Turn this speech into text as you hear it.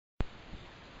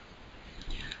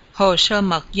Hồ sơ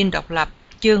mật dinh độc lập,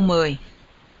 chương 10.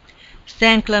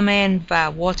 San Clemente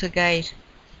và Watergate.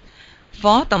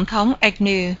 Phó Tổng thống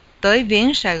Agnew tới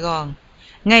viếng Sài Gòn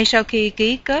ngay sau khi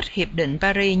ký kết Hiệp định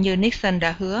Paris như Nixon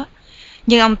đã hứa,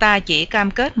 nhưng ông ta chỉ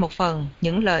cam kết một phần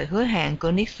những lời hứa hẹn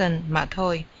của Nixon mà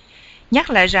thôi. Nhắc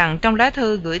lại rằng trong lá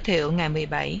thư gửi Thiệu ngày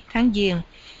 17 tháng Giêng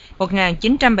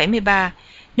 1973,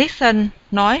 Nixon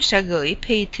nói sẽ gửi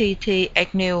PTT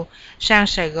Agnew sang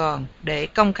Sài Gòn để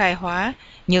công khai hóa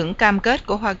những cam kết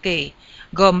của Hoa Kỳ,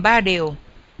 gồm 3 điều.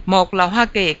 Một là Hoa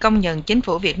Kỳ công nhận chính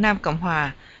phủ Việt Nam Cộng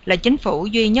Hòa là chính phủ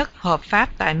duy nhất hợp pháp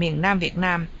tại miền Nam Việt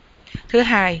Nam. Thứ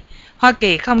hai, Hoa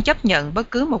Kỳ không chấp nhận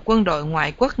bất cứ một quân đội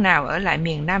ngoại quốc nào ở lại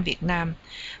miền Nam Việt Nam.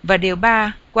 Và điều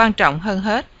 3, quan trọng hơn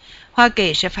hết, Hoa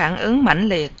Kỳ sẽ phản ứng mãnh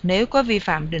liệt nếu có vi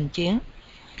phạm đình chiến.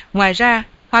 Ngoài ra,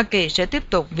 Hoa Kỳ sẽ tiếp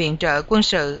tục viện trợ quân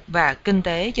sự và kinh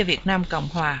tế cho Việt Nam Cộng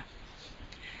Hòa.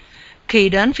 Khi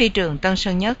đến phi trường Tân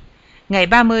Sơn Nhất, ngày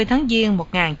 30 tháng Giêng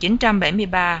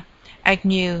 1973,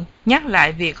 Agnew nhắc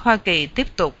lại việc Hoa Kỳ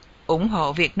tiếp tục ủng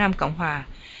hộ Việt Nam Cộng Hòa,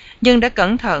 nhưng đã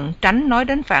cẩn thận tránh nói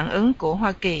đến phản ứng của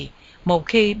Hoa Kỳ một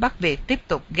khi Bắc Việt tiếp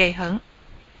tục gây hấn.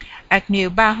 Agnew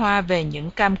ba hoa về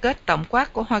những cam kết tổng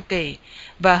quát của Hoa Kỳ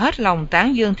và hết lòng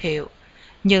tán dương Thiệu,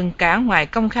 nhưng cả ngoài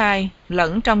công khai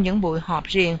lẫn trong những buổi họp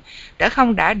riêng đã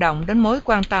không đả động đến mối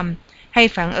quan tâm hay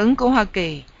phản ứng của Hoa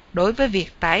Kỳ đối với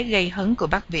việc tái gây hấn của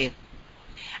Bắc Việt.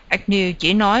 Agnew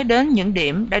chỉ nói đến những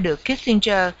điểm đã được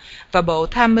Kissinger và Bộ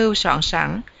Tham mưu soạn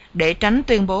sẵn để tránh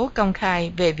tuyên bố công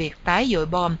khai về việc tái dội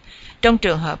bom trong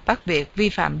trường hợp Bắc Việt vi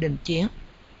phạm đình chiến.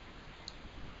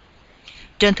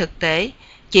 Trên thực tế,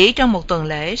 chỉ trong một tuần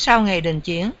lễ sau ngày đình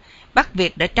chiến, Bắc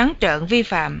Việt đã trắng trợn vi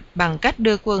phạm bằng cách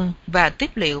đưa quân và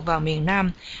tiếp liệu vào miền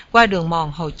Nam qua đường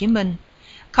mòn Hồ Chí Minh.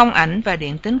 Không ảnh và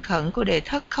điện tín khẩn của đệ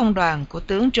thất không đoàn của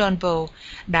tướng John Vô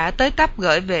đã tới tấp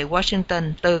gửi về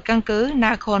Washington từ căn cứ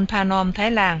Nakhon Phanom,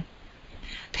 Thái Lan.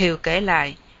 Thiệu kể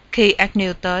lại, khi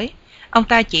Agnew tới, ông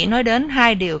ta chỉ nói đến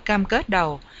 2 điều cam kết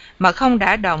đầu mà không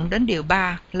đả động đến điều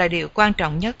 3 là điều quan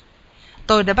trọng nhất.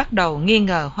 Tôi đã bắt đầu nghi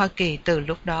ngờ Hoa Kỳ từ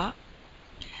lúc đó.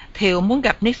 Thiệu muốn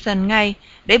gặp Nixon ngay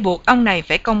để buộc ông này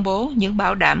phải công bố những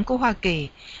bảo đảm của Hoa Kỳ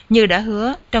như đã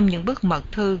hứa trong những bức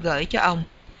mật thư gửi cho ông.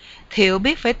 Thiệu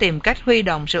biết phải tìm cách huy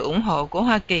động sự ủng hộ của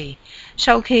Hoa Kỳ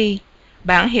sau khi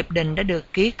bản hiệp định đã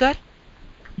được ký kết.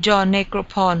 John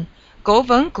Necropole, cố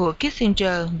vấn của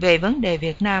Kissinger về vấn đề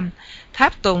Việt Nam,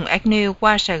 tháp tùng Agnew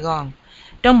qua Sài Gòn.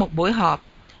 Trong một buổi họp,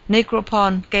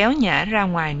 Necropole kéo nhã ra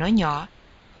ngoài nói nhỏ: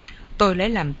 "Tôi lấy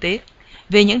làm tiếc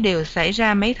vì những điều xảy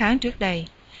ra mấy tháng trước đây.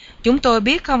 Chúng tôi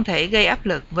biết không thể gây áp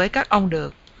lực với các ông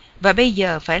được, và bây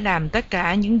giờ phải làm tất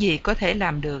cả những gì có thể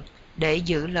làm được để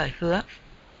giữ lời hứa."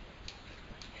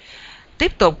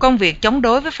 Tiếp tục công việc chống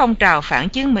đối với phong trào phản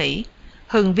chiến Mỹ,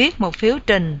 Hưng viết một phiếu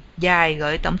trình dài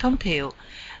gửi Tổng thống Thiệu,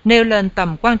 nêu lên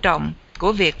tầm quan trọng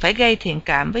của việc phải gây thiện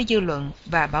cảm với dư luận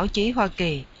và báo chí Hoa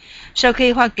Kỳ sau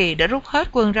khi Hoa Kỳ đã rút hết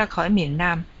quân ra khỏi miền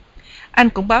Nam. Anh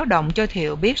cũng báo động cho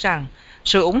Thiệu biết rằng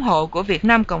sự ủng hộ của Việt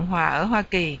Nam Cộng Hòa ở Hoa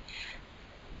Kỳ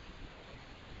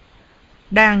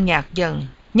đang nhạt dần,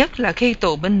 nhất là khi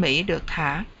tù binh Mỹ được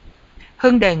thả.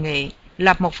 Hưng đề nghị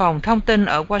lập một phòng thông tin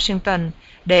ở Washington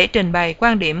để trình bày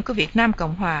quan điểm của Việt Nam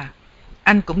Cộng Hòa.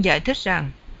 Anh cũng giải thích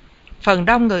rằng phần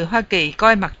đông người Hoa Kỳ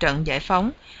coi mặt trận giải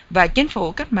phóng và chính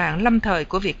phủ cách mạng lâm thời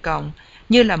của Việt Cộng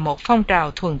như là một phong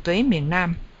trào thuần túy miền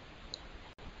Nam,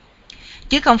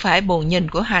 chứ không phải bù nhìn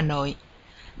của Hà Nội.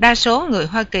 Đa số người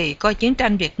Hoa Kỳ coi chiến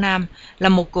tranh Việt Nam là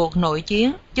một cuộc nội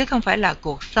chiến, chứ không phải là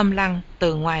cuộc xâm lăng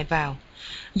từ ngoài vào.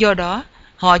 Do đó,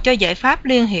 họ cho giải pháp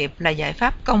liên hiệp là giải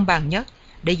pháp công bằng nhất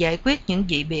để giải quyết những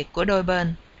dị biệt của đôi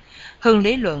bên. Hưng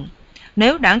lý luận,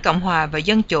 nếu Đảng Cộng Hòa và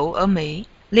Dân Chủ ở Mỹ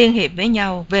liên hiệp với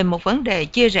nhau về một vấn đề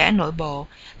chia rẽ nội bộ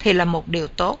thì là một điều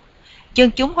tốt.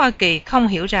 Dân chúng Hoa Kỳ không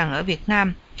hiểu rằng ở Việt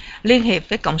Nam, liên hiệp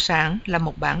với Cộng sản là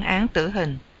một bản án tử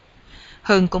hình.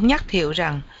 Hưng cũng nhắc Thiệu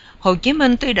rằng Hồ Chí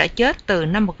Minh tuy đã chết từ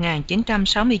năm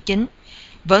 1969,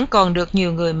 vẫn còn được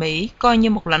nhiều người Mỹ coi như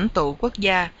một lãnh tụ quốc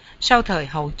gia sau thời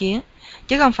hậu chiến,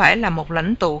 chứ không phải là một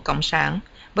lãnh tụ cộng sản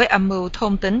với âm mưu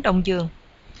thôn tính Đông Dương.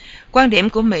 Quan điểm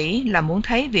của Mỹ là muốn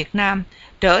thấy Việt Nam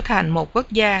trở thành một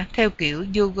quốc gia theo kiểu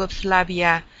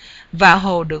Yugoslavia và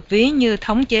Hồ được ví như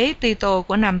thống chế Tito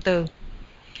của Nam Tư.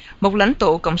 Một lãnh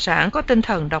tụ cộng sản có tinh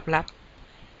thần độc lập.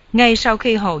 Ngay sau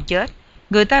khi Hồ chết,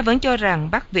 người ta vẫn cho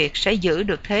rằng Bắc Việt sẽ giữ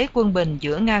được thế quân bình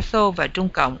giữa Nga Xô và Trung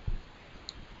Cộng.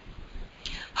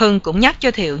 Hưng cũng nhắc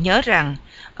cho Thiệu nhớ rằng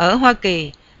ở Hoa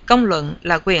Kỳ, công luận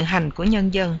là quyền hành của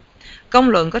nhân dân. Công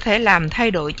luận có thể làm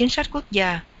thay đổi chính sách quốc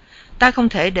gia. Ta không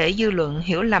thể để dư luận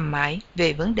hiểu lầm mãi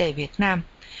về vấn đề Việt Nam.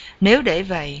 Nếu để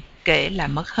vậy, kể là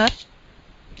mất hết.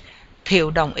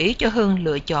 Thiệu đồng ý cho Hưng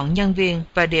lựa chọn nhân viên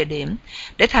và địa điểm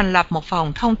để thành lập một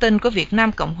phòng thông tin của Việt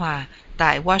Nam Cộng Hòa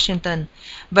tại Washington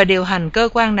và điều hành cơ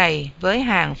quan này với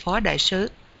hàng phó đại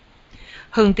sứ.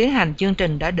 Hưng tiến hành chương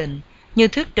trình đã định như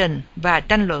thuyết trình và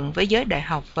tranh luận với giới đại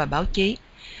học và báo chí,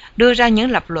 đưa ra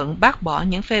những lập luận bác bỏ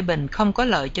những phê bình không có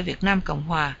lợi cho Việt Nam Cộng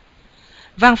Hòa.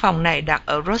 Văn phòng này đặt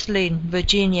ở Roslyn,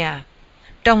 Virginia,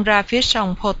 trông ra phía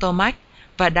sông Potomac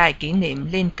và đài kỷ niệm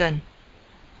Lincoln.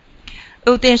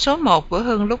 Ưu tiên số 1 của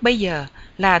Hưng lúc bấy giờ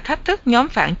là thách thức nhóm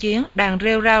phản chiến đang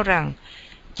rêu rao rằng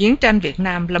chiến tranh Việt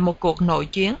Nam là một cuộc nội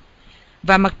chiến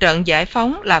và mặt trận giải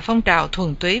phóng là phong trào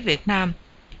thuần túy Việt Nam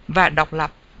và độc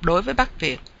lập đối với Bắc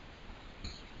Việt.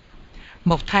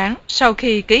 Một tháng sau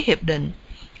khi ký hiệp định,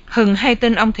 Hưng hay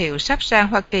tin ông Thiệu sắp sang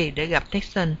Hoa Kỳ để gặp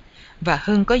Nixon và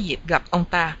Hưng có dịp gặp ông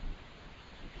ta.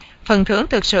 Phần thưởng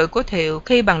thực sự của Thiệu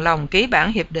khi bằng lòng ký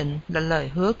bản hiệp định là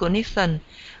lời hứa của Nixon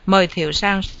mời Thiệu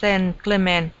sang Saint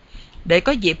Clement để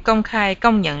có dịp công khai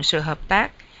công nhận sự hợp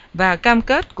tác và cam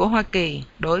kết của Hoa Kỳ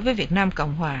đối với Việt Nam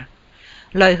Cộng Hòa.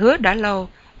 Lời hứa đã lâu,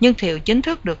 nhưng Thiệu chính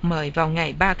thức được mời vào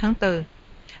ngày 3 tháng 4.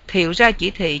 Thiệu ra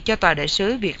chỉ thị cho Tòa đại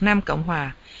sứ Việt Nam Cộng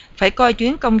Hòa phải coi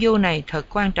chuyến công du này thật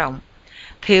quan trọng.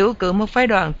 Thiệu cử một phái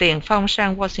đoàn tiền phong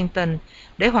sang Washington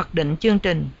để hoạch định chương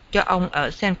trình cho ông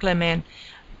ở Saint Clement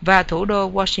và thủ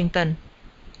đô Washington.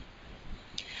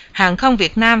 Hàng không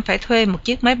Việt Nam phải thuê một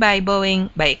chiếc máy bay Boeing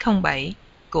 707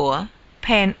 của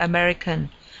Pan American,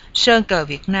 sơn cờ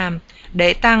Việt Nam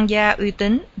để tăng gia uy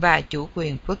tín và chủ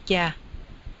quyền quốc gia.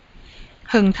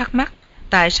 Hưng thắc mắc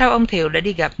tại sao ông Thiệu đã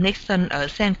đi gặp Nixon ở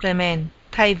Saint Clement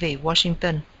thay vì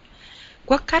Washington.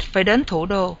 Quốc khách phải đến thủ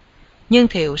đô, nhưng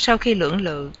Thiệu sau khi lưỡng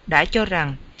lự đã cho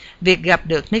rằng việc gặp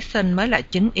được Nixon mới là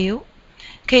chính yếu.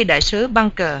 Khi đại sứ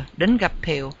Bunker đến gặp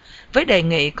Thiệu với đề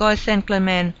nghị coi Saint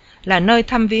Clement là nơi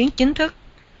thăm viếng chính thức,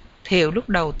 Thiệu lúc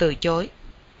đầu từ chối.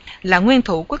 Là nguyên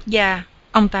thủ quốc gia,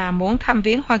 ông ta muốn thăm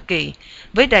viếng Hoa Kỳ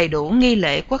với đầy đủ nghi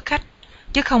lễ quốc khách,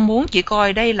 chứ không muốn chỉ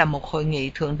coi đây là một hội nghị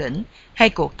thượng đỉnh hay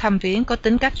cuộc thăm viếng có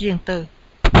tính cách riêng tư.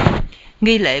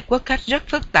 Nghi lễ quốc khách rất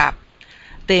phức tạp.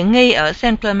 Tiện nghi ở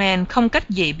Saint Clement không cách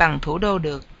gì bằng thủ đô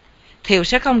được. Thiệu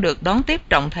sẽ không được đón tiếp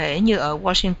trọng thể như ở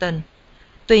Washington.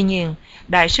 Tuy nhiên,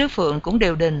 đại sứ Phượng cũng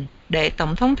điều đình để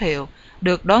Tổng thống Thiệu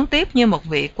được đón tiếp như một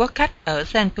vị quốc khách ở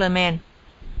Saint Clement.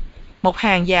 Một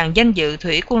hàng dàn danh dự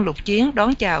thủy quân lục chiến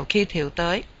đón chào khi Thiệu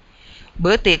tới.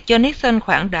 Bữa tiệc cho Nixon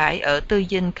khoản đãi ở tư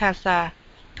dinh Casa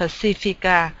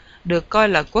Pacifica được coi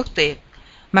là quốc tiệc,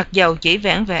 mặc dầu chỉ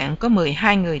vẻn vẹn có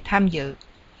 12 người tham dự.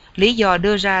 Lý do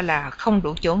đưa ra là không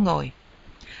đủ chỗ ngồi.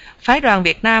 Phái đoàn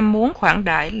Việt Nam muốn khoản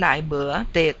đãi lại bữa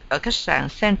tiệc ở khách sạn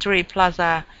Century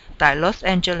Plaza tại Los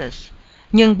Angeles,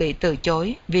 nhưng bị từ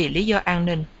chối vì lý do an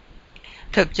ninh.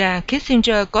 Thực ra,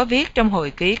 Kissinger có viết trong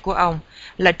hồi ký của ông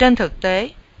là trên thực tế,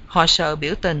 họ sợ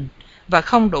biểu tình và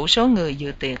không đủ số người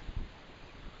dự tiệc.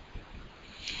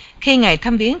 Khi ngày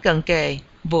thăm viếng cận kề,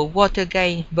 vụ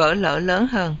Watergate vỡ lở lớn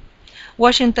hơn.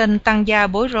 Washington tăng gia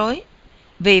bối rối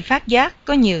vì phát giác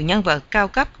có nhiều nhân vật cao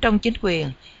cấp trong chính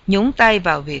quyền nhúng tay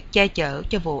vào việc che chở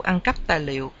cho vụ ăn cắp tài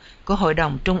liệu của Hội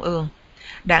đồng Trung ương,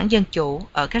 Đảng Dân Chủ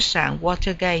ở khách sạn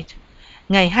Watergate.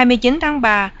 Ngày 29 tháng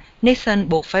 3, Nixon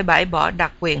buộc phải bãi bỏ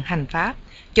đặc quyền hành pháp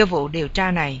cho vụ điều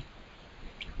tra này.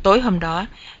 Tối hôm đó,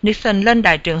 Nixon lên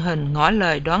đài truyền hình ngỏ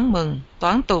lời đón mừng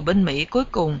toán tù binh Mỹ cuối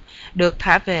cùng được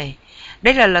thả về.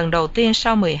 Đây là lần đầu tiên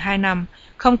sau 12 năm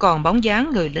không còn bóng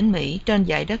dáng người lính Mỹ trên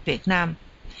dải đất Việt Nam.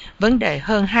 Vấn đề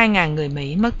hơn 2.000 người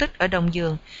Mỹ mất tích ở Đông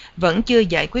Dương vẫn chưa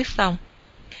giải quyết xong.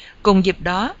 Cùng dịp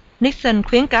đó, Nixon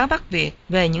khuyến cáo Bắc Việt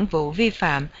về những vụ vi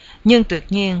phạm nhưng tuyệt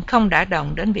nhiên không đả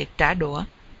động đến việc trả đũa.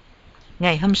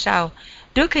 Ngày hôm sau,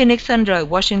 trước khi Nixon rời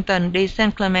Washington đi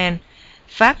Saint Clement,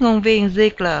 phát ngôn viên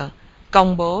Ziegler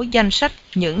công bố danh sách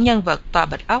những nhân vật tòa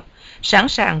Bạch Ốc sẵn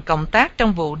sàng cộng tác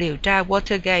trong vụ điều tra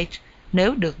Watergate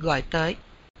nếu được gọi tới.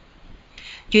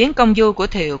 Chuyến công du của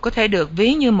Thiệu có thể được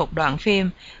ví như một đoạn phim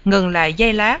ngừng lại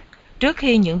giây lát trước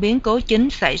khi những biến cố chính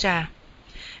xảy ra.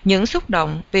 Những xúc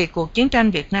động vì cuộc chiến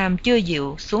tranh Việt Nam chưa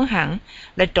dịu xuống hẳn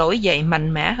lại trỗi dậy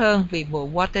mạnh mẽ hơn vì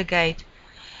vụ Watergate.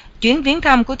 Chuyến viếng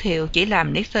thăm của Thiệu chỉ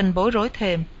làm Nixon bối rối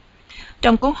thêm.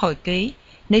 Trong cuốn hồi ký,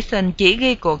 Nixon chỉ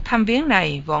ghi cuộc thăm viếng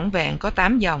này vỏn vẹn có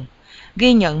 8 dòng,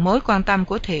 ghi nhận mối quan tâm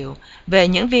của Thiệu về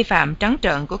những vi phạm trắng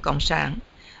trợn của Cộng sản.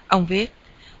 Ông viết,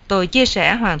 tôi chia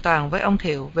sẻ hoàn toàn với ông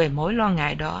Thiệu về mối lo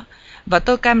ngại đó, và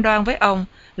tôi cam đoan với ông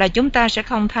là chúng ta sẽ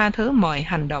không tha thứ mọi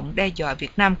hành động đe dọa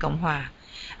Việt Nam Cộng Hòa.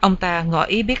 Ông ta ngỏ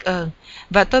ý biết ơn,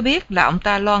 và tôi biết là ông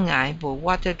ta lo ngại vụ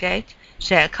Watergate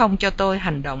sẽ không cho tôi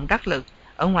hành động đắc lực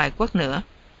ở ngoại quốc nữa.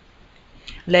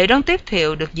 Lễ đón tiếp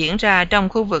Thiệu được diễn ra trong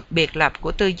khu vực biệt lập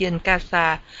của tư dinh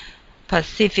Casa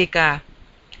Pacifica.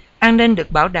 An ninh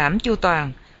được bảo đảm chu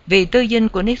toàn vì tư dinh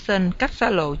của Nixon cách xa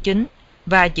lộ chính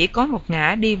và chỉ có một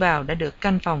ngã đi vào đã được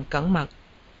canh phòng cẩn mật.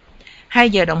 2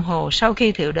 giờ đồng hồ sau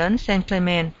khi Thiệu đến St.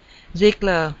 Clement,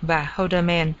 Ziegler và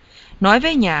Haldeman nói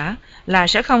với Nhã là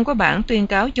sẽ không có bản tuyên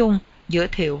cáo chung giữa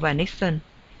Thiệu và Nixon.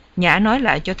 Nhã nói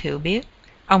lại cho Thiệu biết.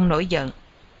 Ông nổi giận.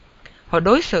 Họ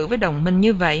đối xử với đồng minh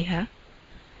như vậy hả?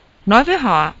 Nói với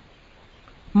họ,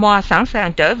 Mo sẵn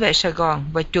sàng trở về Sài Gòn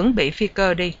và chuẩn bị phi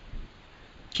cơ đi.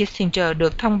 Kissinger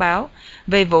được thông báo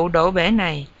về vụ đổ bể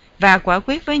này và quả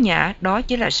quyết với Nhã đó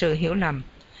chỉ là sự hiểu lầm.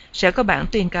 Sẽ có bản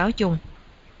tuyên cáo chung.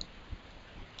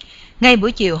 Ngay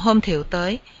buổi chiều hôm Thiệu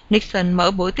tới, Nixon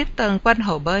mở buổi tiếp tân quanh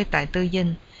hồ bơi tại Tư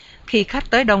Dinh. Khi khách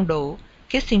tới đông đủ,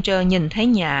 Kissinger nhìn thấy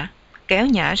Nhã, kéo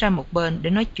Nhã ra một bên để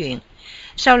nói chuyện.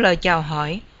 Sau lời chào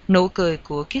hỏi, nụ cười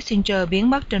của Kissinger biến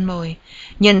mất trên môi,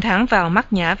 nhìn thẳng vào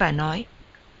mắt Nhã và nói,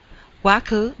 quá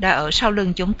khứ đã ở sau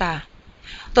lưng chúng ta.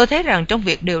 Tôi thấy rằng trong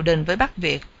việc điều đình với Bắc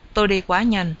Việt, tôi đi quá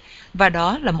nhanh, và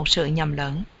đó là một sự nhầm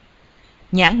lẫn.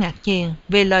 Nhã ngạc nhiên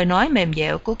vì lời nói mềm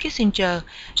dẻo của Kissinger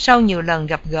sau nhiều lần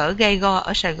gặp gỡ gay go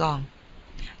ở Sài Gòn.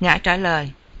 Nhã trả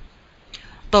lời,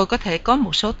 tôi có thể có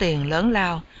một số tiền lớn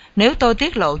lao nếu tôi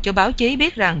tiết lộ cho báo chí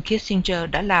biết rằng Kissinger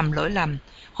đã làm lỗi lầm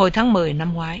hồi tháng 10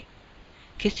 năm ngoái.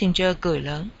 Kissinger cười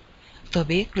lớn. Tôi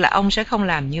biết là ông sẽ không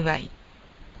làm như vậy.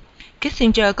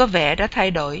 Kissinger có vẻ đã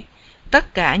thay đổi.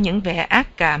 Tất cả những vẻ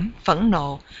ác cảm, phẫn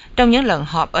nộ trong những lần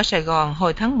họp ở Sài Gòn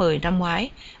hồi tháng 10 năm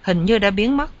ngoái hình như đã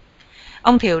biến mất.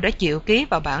 Ông Thiệu đã chịu ký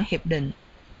vào bản hiệp định.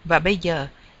 Và bây giờ,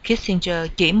 Kissinger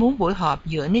chỉ muốn buổi họp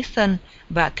giữa Nixon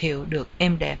và Thiệu được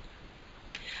êm đẹp.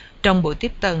 Trong buổi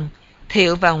tiếp tân,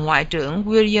 Thiệu và Ngoại trưởng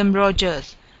William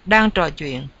Rogers đang trò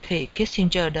chuyện thì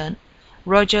Kissinger đến.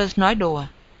 Rogers nói đùa.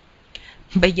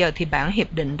 Bây giờ thì bản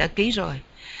hiệp định đã ký rồi.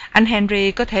 Anh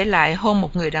Henry có thể lại hôn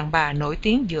một người đàn bà nổi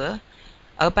tiếng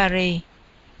ở Paris,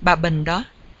 bà Bình đó.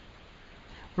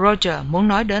 Roger muốn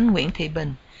nói đến Nguyễn Thị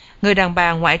Bình, người đàn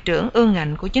bà ngoại trưởng ương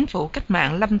ngạnh của chính phủ cách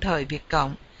mạng lâm thời Việt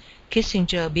Cộng.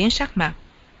 Kissinger biến sắc mặt,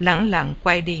 lẳng lặng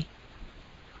quay đi.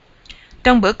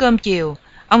 Trong bữa cơm chiều,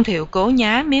 ông Thiệu cố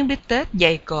nhá miếng bít tết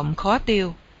dày cộm khó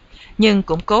tiêu, nhưng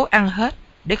cũng cố ăn hết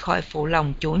để khỏi phụ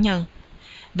lòng chủ nhân.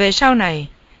 Về sau này,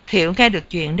 Thiệu nghe được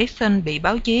chuyện Nixon bị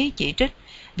báo chí chỉ trích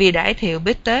vì đãi Thiệu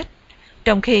bít tết,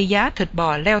 trong khi giá thịt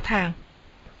bò leo thang.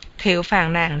 Thiệu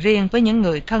phàn nàn riêng với những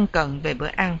người thân cận về bữa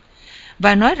ăn,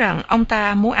 và nói rằng ông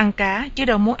ta muốn ăn cá chứ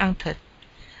đâu muốn ăn thịt,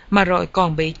 mà rồi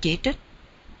còn bị chỉ trích.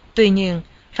 Tuy nhiên,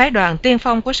 phái đoàn tiên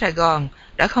phong của Sài Gòn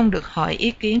đã không được hỏi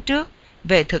ý kiến trước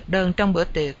về thực đơn trong bữa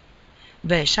tiệc.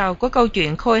 Về sau có câu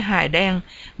chuyện khôi hài đen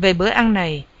về bữa ăn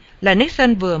này là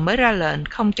Nixon vừa mới ra lệnh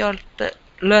không cho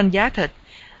lên giá thịt,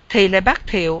 thì lại bắt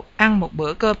Thiệu ăn một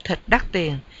bữa cơm thịt đắt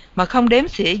tiền mà không đếm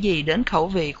xỉa gì đến khẩu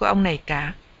vị của ông này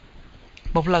cả.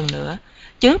 Một lần nữa,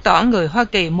 chứng tỏ người Hoa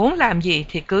Kỳ muốn làm gì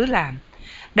thì cứ làm.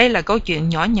 Đây là câu chuyện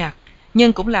nhỏ nhặt,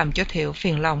 nhưng cũng làm cho Thiệu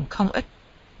phiền lòng không ít.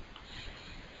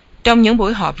 Trong những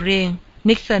buổi họp riêng,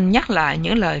 Nixon nhắc lại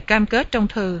những lời cam kết trong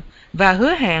thư và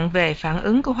hứa hẹn về phản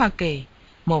ứng của Hoa Kỳ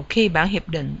một khi bản hiệp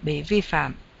định bị vi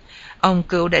phạm. Ông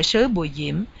cựu đại sứ Bùi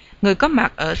Diễm, người có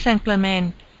mặt ở St.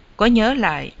 Clement, có nhớ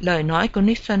lại lời nói của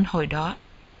Nixon hồi đó.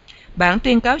 Bản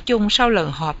tuyên cáo chung sau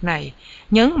lần họp này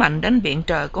nhấn mạnh đến viện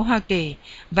trợ của Hoa Kỳ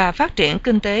và phát triển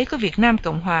kinh tế của Việt Nam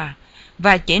Cộng Hòa,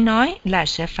 và chỉ nói là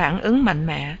sẽ phản ứng mạnh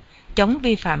mẽ, chống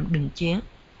vi phạm đình chiến.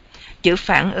 Chữ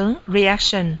phản ứng,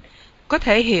 reaction, có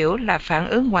thể hiểu là phản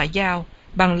ứng ngoại giao,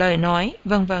 bằng lời nói,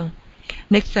 vân vân.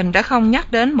 Nixon đã không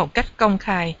nhắc đến một cách công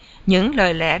khai những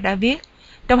lời lẽ đã viết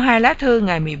trong 2 lá thư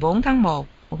ngày 14 tháng 1,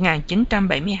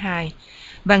 1972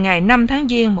 và ngày 5 tháng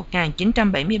Giêng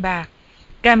 1973,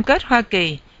 cam kết Hoa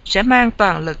Kỳ sẽ mang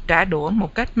toàn lực trả đũa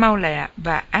một cách mau lẹ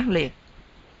và ác liệt.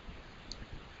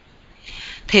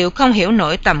 Thiệu không hiểu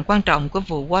nổi tầm quan trọng của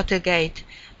vụ Watergate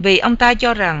vì ông ta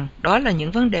cho rằng đó là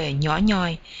những vấn đề nhỏ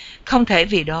nhoi, không thể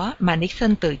vì đó mà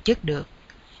Nixon từ chức được.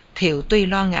 Thiệu tuy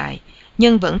lo ngại,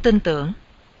 nhưng vẫn tin tưởng.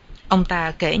 Ông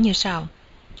ta kể như sau.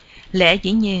 Lẽ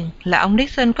dĩ nhiên là ông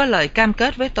Nixon có lời cam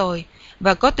kết với tôi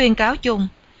và có tuyên cáo chung,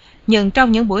 nhưng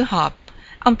trong những buổi họp,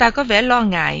 ông ta có vẻ lo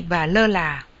ngại và lơ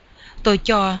là. Tôi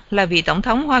cho là vì Tổng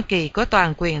thống Hoa Kỳ có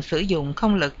toàn quyền sử dụng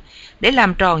không lực để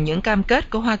làm tròn những cam kết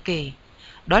của Hoa Kỳ.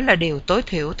 Đó là điều tối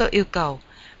thiểu tôi yêu cầu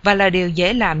và là điều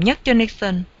dễ làm nhất cho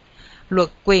Nixon. Luật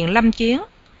quyền lâm chiến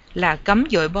là cấm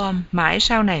dội bom mãi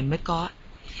sau này mới có.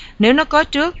 Nếu nó có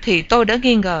trước thì tôi đã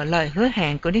nghi ngờ lời hứa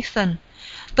hẹn của Nixon.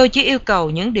 Tôi chỉ yêu cầu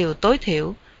những điều tối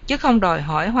thiểu, chứ không đòi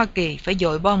hỏi Hoa Kỳ phải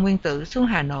dội bom nguyên tử xuống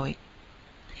Hà Nội.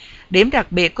 Điểm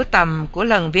đặc biệt của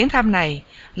lần viếng thăm này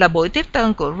là buổi tiếp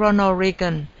tân của Ronald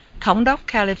Reagan, thống đốc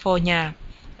California,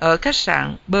 ở khách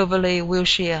sạn Beverly,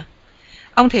 Wilshire.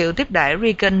 Ông Thiệu tiếp đãi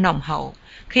Reagan nồng hậu,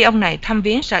 khi ông này thăm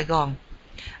viếng Sài Gòn.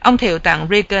 Ông Thiệu tặng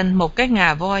Reagan một cái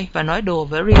ngà voi và nói đùa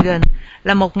với Reagan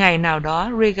là một ngày nào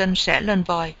đó Reagan sẽ lên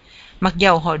voi, mặc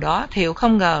dầu hồi đó Thiệu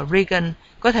không ngờ Reagan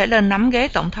có thể lên nắm ghế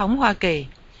tổng thống Hoa Kỳ.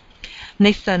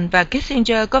 Nixon và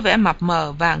Kissinger có vẻ mập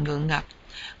mờ và ngượng ngập,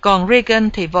 còn Reagan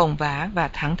thì vồn vã và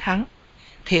thẳng thắn.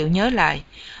 Thiệu nhớ lại,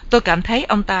 tôi cảm thấy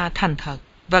ông ta thành thật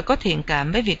và có thiện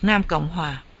cảm với Việt Nam Cộng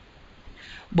Hòa.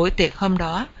 Buổi tiệc hôm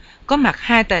đó, có mặt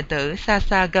hai tài tử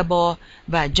Sasa Gabor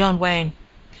và John Wayne.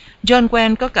 John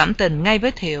Wayne có cảm tình ngay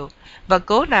với Thiệu và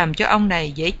cố làm cho ông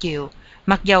này dễ chịu,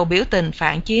 mặc dầu biểu tình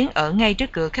phản chiến ở ngay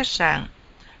trước cửa khách sạn.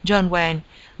 John Wayne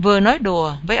vừa nói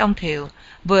đùa với ông Thiệu,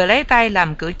 vừa lấy tay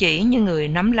làm cử chỉ như người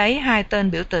nắm lấy hai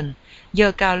tên biểu tình,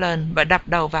 giơ cao lên và đập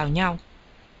đầu vào nhau.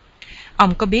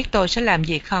 Ông có biết tôi sẽ làm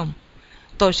gì không?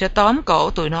 Tôi sẽ tóm cổ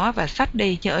tụi nó và xách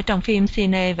đi như ở trong phim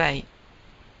cine vậy.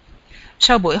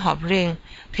 Sau buổi họp riêng,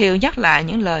 Thiệu nhắc lại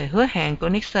những lời hứa hẹn của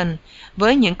Nixon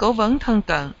với những cố vấn thân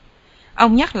cận.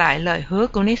 Ông nhắc lại lời hứa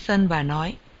của Nixon và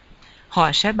nói,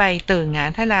 họ sẽ bay từ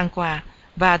ngã Thái Lan qua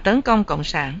và tấn công Cộng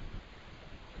sản.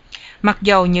 Mặc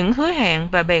dầu những hứa hẹn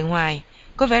và bề ngoài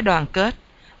có vẻ đoàn kết,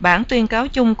 bản tuyên cáo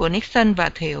chung của Nixon và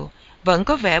Thiệu vẫn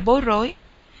có vẻ bối rối.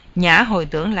 Nhã hồi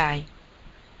tưởng lại,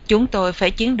 chúng tôi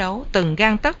phải chiến đấu từng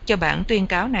gang tấc cho bản tuyên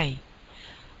cáo này.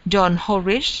 John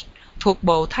Horrich thuộc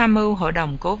Bộ Tham mưu Hội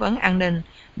đồng Cố vấn An ninh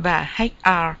và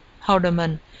H.R.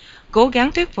 Haldeman cố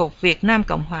gắng thuyết phục Việt Nam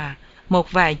Cộng Hòa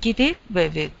một vài chi tiết về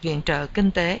việc viện trợ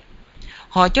kinh tế.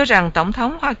 Họ cho rằng Tổng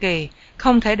thống Hoa Kỳ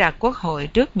không thể đạt Quốc hội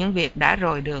trước những việc đã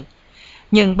rồi được.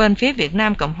 Nhưng bên phía Việt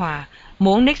Nam Cộng Hòa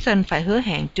muốn Nixon phải hứa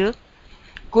hẹn trước.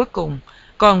 Cuối cùng,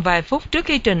 còn vài phút trước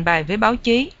khi trình bày với báo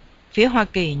chí, phía Hoa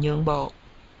Kỳ nhượng bộ.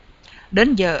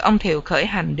 Đến giờ ông Thiệu khởi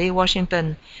hành đi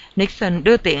Washington, Nixon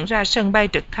đưa tiễn ra sân bay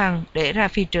trực thăng để ra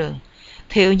phi trường.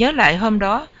 Thiệu nhớ lại hôm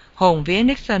đó, hồn vía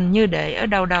Nixon như để ở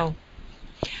đâu đâu.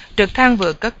 Trực thăng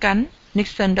vừa cất cánh,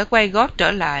 Nixon đã quay gót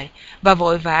trở lại và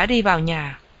vội vã đi vào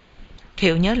nhà.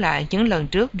 Thiệu nhớ lại những lần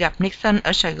trước gặp Nixon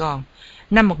ở Sài Gòn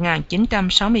năm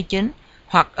 1969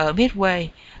 hoặc ở Midway,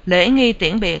 lễ nghi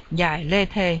tiễn biệt dài lê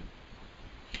thê.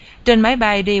 Trên máy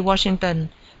bay đi Washington,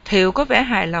 Thiệu có vẻ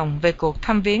hài lòng về cuộc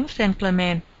thăm viếng Saint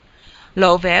Clement.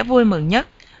 Lộ vẻ vui mừng nhất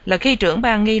là khi trưởng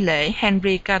ban nghi lễ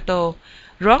Henry Cato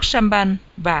rót champagne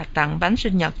và tặng bánh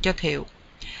sinh nhật cho Thiệu.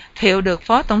 Thiệu được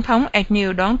Phó Tổng thống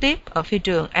Agnew đón tiếp ở phi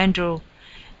trường Andrew.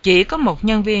 Chỉ có một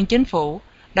nhân viên chính phủ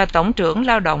là Tổng trưởng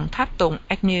Lao động tháp tùng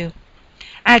Agnew.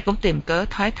 Ai cũng tìm cớ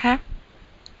thoái thác.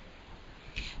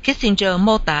 Kissinger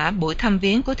mô tả buổi thăm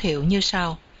viếng của Thiệu như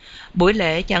sau. Buổi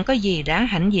lễ chẳng có gì đáng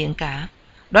hãnh diện cả.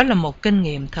 Đó là một kinh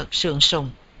nghiệm thật sượng sùng.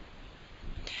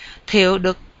 Thiệu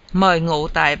được mời ngụ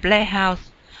tại Blair House.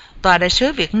 Tòa đại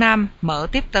sứ Việt Nam mở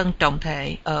tiếp tân trọng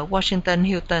thể ở Washington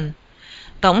Hilton.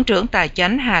 Tổng trưởng Tài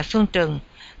chánh Hà Xuân Trừng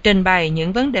trình bày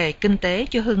những vấn đề kinh tế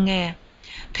cho Hưng nghe.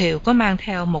 Thiệu có mang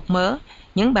theo một mớ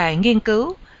những bài nghiên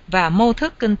cứu và mô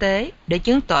thức kinh tế để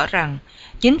chứng tỏ rằng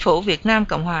chính phủ Việt Nam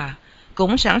Cộng Hòa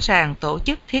cũng sẵn sàng tổ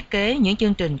chức thiết kế những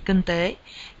chương trình kinh tế,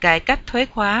 cải cách thuế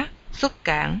khóa, xuất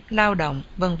cảng, lao động,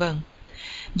 v.v.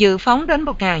 Dự phóng đến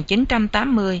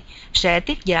 1980 sẽ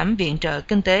tiết giảm viện trợ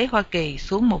kinh tế Hoa Kỳ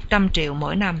xuống 100 triệu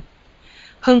mỗi năm.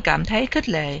 Hưng cảm thấy khích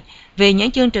lệ vì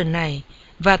những chương trình này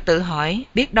và tự hỏi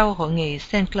biết đâu hội nghị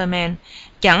Saint Clement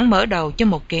chẳng mở đầu cho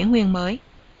một kỷ nguyên mới.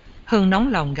 Hưng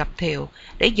nóng lòng gặp Thiệu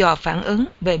để dò phản ứng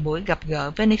về buổi gặp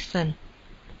gỡ với Nixon.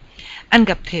 Anh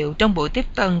gặp Thiệu trong buổi tiếp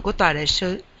tân của tòa đại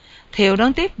sứ. Thiệu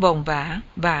đón tiếp vồn vã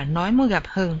và nói muốn gặp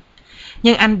Hưng.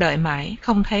 Nhưng anh đợi mãi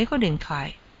không thấy có điện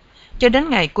thoại. Cho đến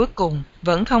ngày cuối cùng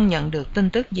vẫn không nhận được tin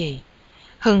tức gì.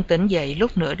 Hưng tỉnh dậy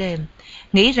lúc nửa đêm,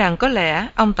 nghĩ rằng có lẽ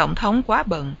ông Tổng thống quá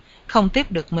bận, không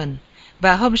tiếp được mình,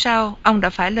 và hôm sau ông đã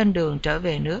phải lên đường trở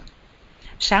về nước.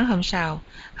 Sáng hôm sau,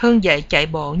 Hưng dậy chạy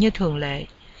bộ như thường lệ.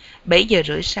 7 giờ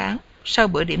rưỡi sáng, sau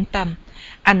bữa điểm tâm,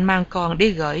 anh mang con đi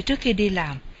gửi trước khi đi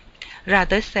làm. Ra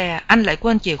tới xe, anh lại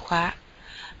quên chìa khóa.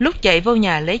 Lúc chạy vô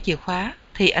nhà lấy chìa khóa,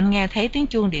 thì anh nghe thấy tiếng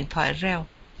chuông điện thoại reo.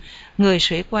 Người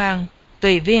sĩ quan,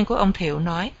 tùy viên của ông Thiệu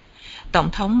nói,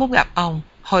 Tổng thống muốn gặp ông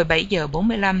hồi 7 giờ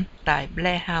 45 tại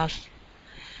Blair House.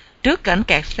 Trước cảnh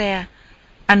kẹt xe,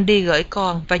 anh đi gửi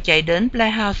con và chạy đến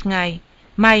Blair House ngay,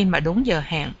 may mà đúng giờ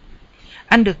hẹn.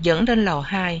 Anh được dẫn lên lầu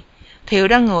 2, Thiệu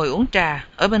đang ngồi uống trà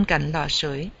ở bên cạnh lò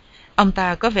sưởi. Ông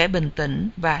ta có vẻ bình tĩnh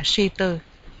và suy tư.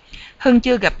 Hưng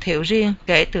chưa gặp Thiệu riêng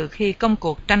kể từ khi công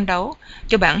cuộc tranh đấu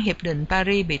cho bản hiệp định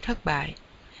Paris bị thất bại.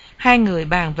 Hai người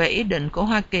bàn về ý định của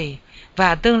Hoa Kỳ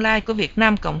và tương lai của Việt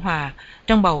Nam Cộng Hòa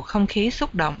trong bầu không khí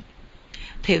xúc động.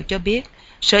 Thiệu cho biết,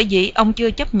 sở dĩ ông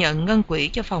chưa chấp nhận ngân quỹ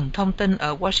cho phòng thông tin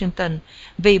ở Washington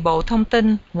vì Bộ Thông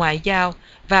tin, Ngoại giao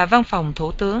và Văn phòng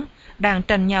Thủ tướng đang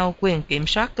tranh nhau quyền kiểm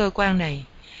soát cơ quan này,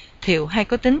 Thiệu hay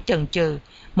có tính chần chừ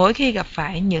mỗi khi gặp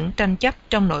phải những tranh chấp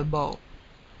trong nội bộ.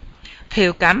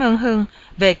 Thiệu cảm ơn Hưng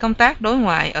về công tác đối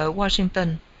ngoại ở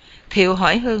Washington. Thiệu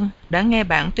hỏi Hưng đã nghe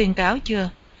bản tuyên cáo chưa?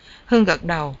 Hưng gật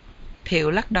đầu.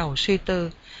 Thiệu lắc đầu suy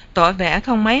tư, tỏ vẻ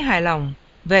không mấy hài lòng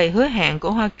về hứa hẹn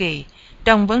của Hoa Kỳ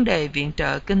trong vấn đề viện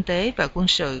trợ kinh tế và quân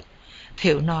sự.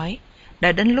 Thiệu nói,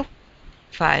 đã đến lúc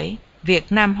phải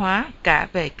Việt Nam hóa cả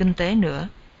về kinh tế nữa.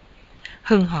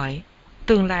 Hưng hỏi,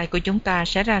 tương lai của chúng ta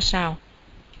sẽ ra sao?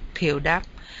 Thiệu đáp,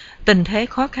 tình thế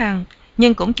khó khăn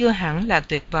nhưng cũng chưa hẳn là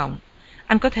tuyệt vọng.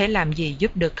 Anh có thể làm gì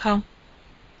giúp được không?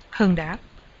 Hưng đáp,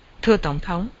 thưa Tổng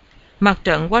thống, mặt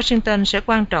trận Washington sẽ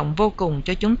quan trọng vô cùng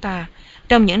cho chúng ta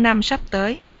trong những năm sắp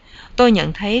tới. Tôi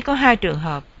nhận thấy có hai trường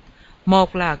hợp.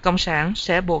 Một là Cộng sản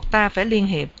sẽ buộc ta phải liên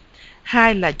hiệp.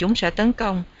 Hai là chúng sẽ tấn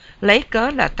công, lấy cớ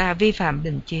là ta vi phạm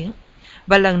đình chiến.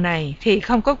 Và lần này thì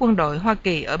không có quân đội Hoa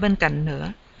Kỳ ở bên cạnh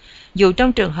nữa. Dù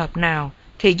trong trường hợp nào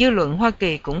thì dư luận Hoa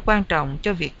Kỳ cũng quan trọng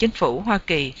cho việc chính phủ Hoa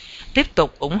Kỳ tiếp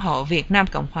tục ủng hộ Việt Nam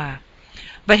Cộng Hòa.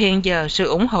 Và hiện giờ sự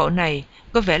ủng hộ này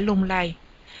có vẻ lung lay.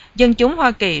 Dân chúng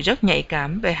Hoa Kỳ rất nhạy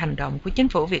cảm về hành động của chính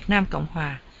phủ Việt Nam Cộng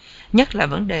Hòa, nhất là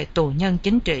vấn đề tù nhân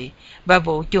chính trị và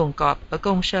vụ chuồng cọp ở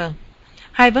Côn Sơn.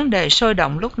 Hai vấn đề sôi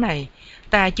động lúc này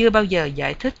ta chưa bao giờ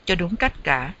giải thích cho đúng cách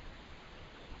cả.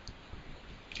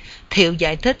 Thiệu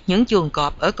giải thích những chuồng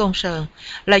cọp ở Côn Sơn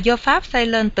là do Pháp xây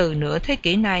lên từ nửa thế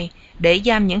kỷ nay để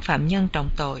giam những phạm nhân trọng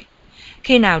tội.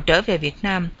 Khi nào trở về Việt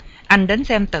Nam, anh đến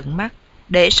xem tận mắt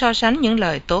để so sánh những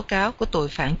lời tố cáo của tụi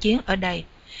phản chiến ở đây.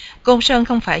 Côn Sơn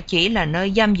không phải chỉ là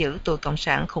nơi giam giữ tụi cộng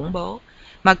sản khủng bố,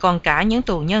 mà còn cả những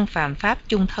tù nhân phạm pháp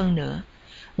chung thân nữa.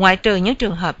 Ngoại trừ những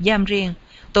trường hợp giam riêng,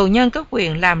 tù nhân có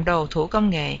quyền làm đồ thủ công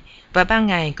nghệ và ban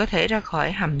ngày có thể ra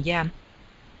khỏi hầm giam.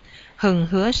 Hưng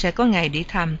hứa sẽ có ngày đi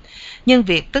thăm, nhưng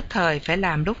việc tức thời phải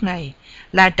làm lúc này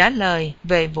là trả lời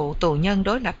về vụ tù nhân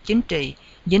đối lập chính trị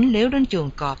dính líu đến chuồng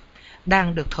cọp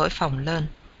đang được thổi phồng lên.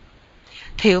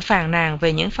 Thiệu phàn nàn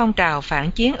về những phong trào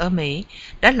phản chiến ở Mỹ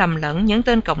đã lầm lẫn những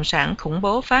tên cộng sản khủng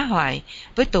bố phá hoại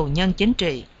với tù nhân chính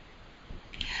trị.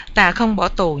 Ta không bỏ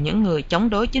tù những người chống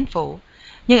đối chính phủ,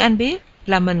 nhưng anh biết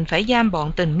là mình phải giam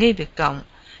bọn tình nghi Việt Cộng.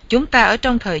 Chúng ta ở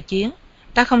trong thời chiến,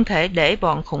 ta không thể để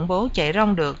bọn khủng bố chạy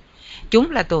rong được.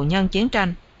 Chúng là tù nhân chiến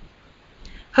tranh.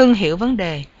 Hưng hiểu vấn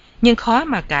đề, nhưng khó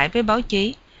mà cãi với báo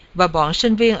chí và bọn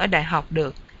sinh viên ở đại học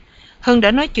được. Hưng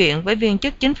đã nói chuyện với viên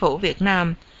chức chính phủ Việt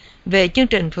Nam về chương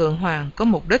trình Phượng Hoàng có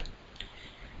mục đích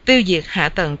tiêu diệt hạ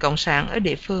tầng cộng sản ở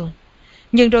địa phương.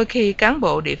 Nhưng đôi khi cán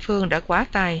bộ địa phương đã quá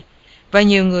tay và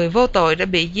nhiều người vô tội đã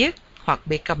bị giết hoặc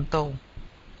bị cầm tù.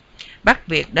 Bắc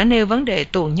Việt đã nêu vấn đề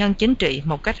tù nhân chính trị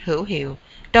một cách hữu hiệu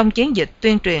trong chiến dịch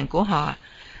tuyên truyền của họ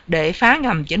để phá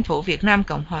ngầm chính phủ Việt Nam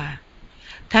Cộng Hòa.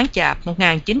 Tháng Chạp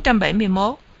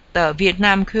 1971, tờ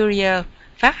Vietnam Courier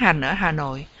phát hành ở Hà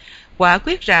Nội quả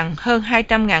quyết rằng hơn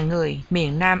 200.000 người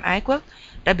miền Nam ái quốc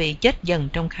đã bị chết dần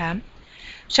trong khám.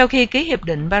 Sau khi ký Hiệp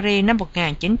định Paris năm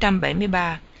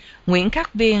 1973, Nguyễn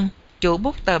Khắc Viên, chủ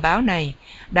bút tờ báo này,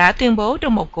 đã tuyên bố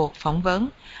trong một cuộc phỏng vấn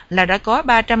là đã có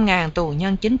 300.000 tù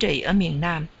nhân chính trị ở miền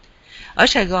Nam. Ở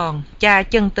Sài Gòn, cha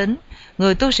Chân Tính,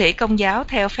 người tu sĩ Công giáo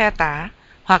theo phe tả,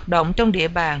 hoạt động trong địa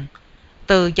bàn,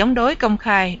 từ chống đối công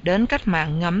khai đến cách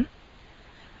mạng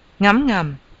ngấm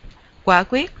ngầm, quả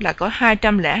quyết là có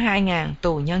 202.000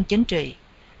 tù nhân chính trị.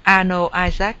 Arnold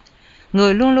Isaac,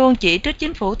 người luôn luôn chỉ trích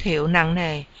chính phủ Thiệu nặng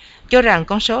nề, cho rằng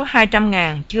con số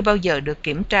 200.000 chưa bao giờ được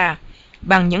kiểm tra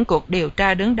bằng những cuộc điều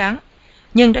tra đứng đắn,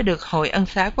 nhưng đã được Hội Ân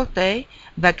xá Quốc tế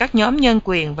và các nhóm nhân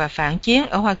quyền và phản chiến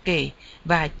ở Hoa Kỳ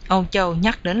và Âu Châu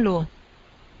nhắc đến luôn.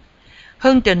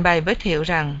 Hưng trình bày với Thiệu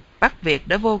rằng Bắc Việt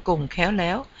đã vô cùng khéo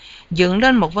léo, dựng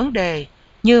lên một vấn đề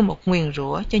như một nguyền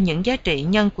rủa cho những giá trị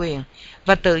nhân quyền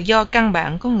và tự do căn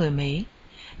bản của người Mỹ.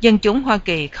 Dân chúng Hoa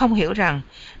Kỳ không hiểu rằng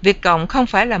Việt Cộng không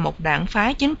phải là một đảng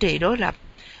phái chính trị đối lập,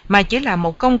 mà chỉ là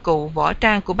một công cụ võ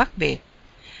trang của Bắc Việt.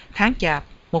 Tháng Chạp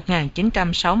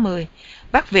 1960,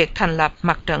 Bắc Việt thành lập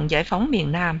Mặt trận Giải phóng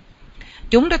miền Nam.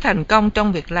 Chúng đã thành công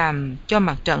trong việc làm cho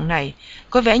mặt trận này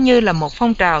có vẻ như là một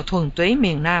phong trào thuần túy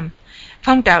miền Nam.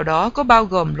 Phong trào đó có bao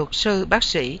gồm luật sư, bác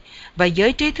sĩ và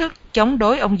giới trí thức chống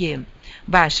đối ông Diệm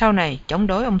và sau này chống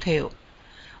đối ông Thiệu.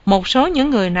 Một số những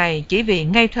người này chỉ vì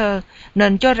ngây thơ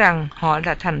nên cho rằng họ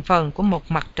là thành phần của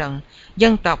một mặt trận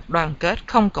dân tộc đoàn kết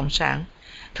không cộng sản,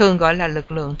 thường gọi là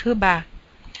lực lượng thứ ba.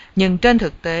 Nhưng trên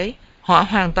thực tế, họ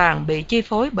hoàn toàn bị chi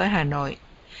phối bởi Hà Nội.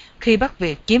 Khi Bắc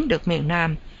Việt chiếm được miền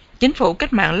Nam, chính phủ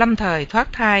cách mạng lâm thời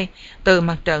thoát thai từ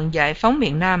Mặt trận Giải phóng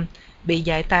miền Nam bị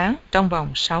giải tán trong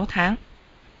vòng 6 tháng.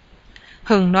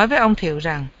 Hưng nói với ông Thiệu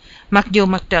rằng, mặc dù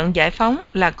Mặt trận Giải phóng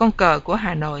là con cờ của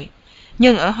Hà Nội,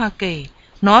 nhưng ở Hoa Kỳ,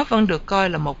 nó vẫn được coi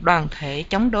là một đoàn thể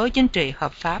chống đối chính trị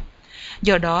hợp pháp.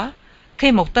 Do đó,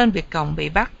 khi một tên Việt Cộng bị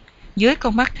bắt, dưới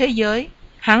con mắt thế giới,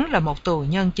 hắn là một tù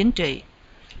nhân chính trị.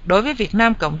 Đối với Việt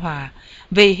Nam Cộng Hòa,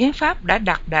 vì hiến pháp đã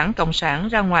đặt đảng Cộng sản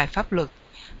ra ngoài pháp luật,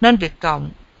 nên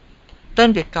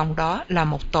tên Việt Cộng đó là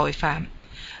một tội phạm.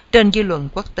 Trên dư luận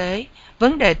quốc tế,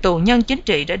 vấn đề tù nhân chính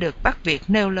trị đã được Bắc Việt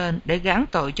nêu lên để gán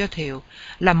tội cho Thiệu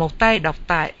là một tay độc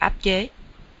tài áp chế.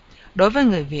 Đối với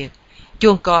người Việt,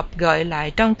 chuồng cọp gợi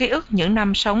lại trong ký ức những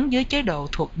năm sống dưới chế độ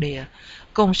thuộc địa,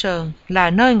 Côn Sơn là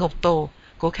nơi ngục tù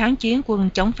của kháng chiến quân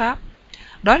chống Pháp.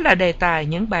 Đó là đề tài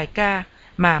những bài ca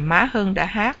mà má Hưng đã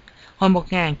hát hồi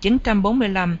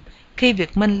 1945 khi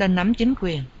Việt Minh lên nắm chính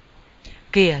quyền.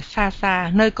 Kìa xa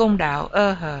xa nơi côn đảo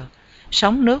ơ hờ,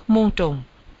 sóng nước muôn trùng.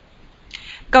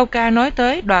 Câu ca nói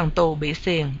tới đoàn tù bị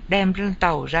xiềng đem lên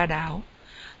tàu ra đảo.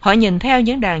 Họ nhìn theo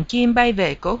những đàn chim bay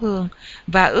về cố hương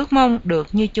và ước mong được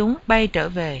như chúng bay trở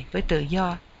về với tự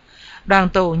do. Đoàn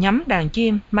tù nhắm đàn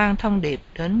chim mang thông điệp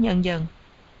đến nhân dân.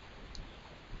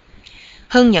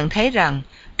 Hưng nhận thấy rằng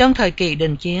trong thời kỳ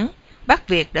đình chiến, Bắc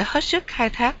Việt đã hết sức khai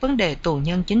thác vấn đề tù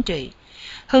nhân chính trị.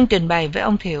 Hưng trình bày với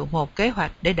ông Thiệu một kế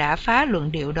hoạch để đả phá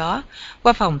luận điệu đó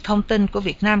qua phòng thông tin của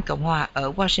Việt Nam Cộng Hòa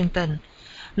ở Washington.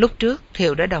 Lúc trước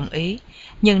Thiệu đã đồng ý,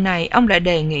 nhưng nay ông lại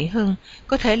đề nghị Hưng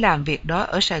có thể làm việc đó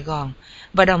ở Sài Gòn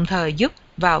và đồng thời giúp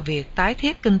vào việc tái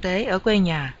thiết kinh tế ở quê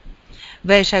nhà.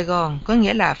 Về Sài Gòn có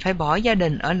nghĩa là phải bỏ gia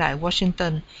đình ở lại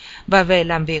Washington và về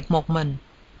làm việc một mình.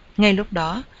 Ngay lúc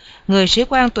đó, người sĩ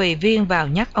quan tùy viên vào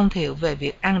nhắc ông Thiệu về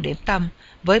việc ăn điểm tâm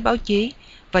với báo chí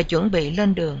và chuẩn bị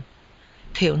lên đường.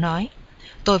 Thiệu nói,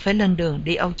 tôi phải lên đường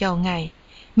đi Âu Châu ngay,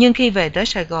 nhưng khi về tới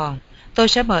Sài Gòn, tôi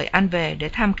sẽ mời anh về để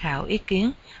tham khảo ý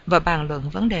kiến và bàn luận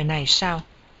vấn đề này sau.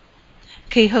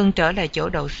 Khi Hưng trở lại chỗ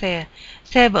đậu xe,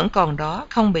 xe vẫn còn đó,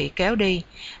 không bị kéo đi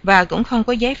và cũng không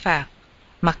có giấy phạt,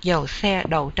 mặc dầu xe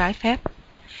đậu trái phép.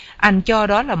 Anh cho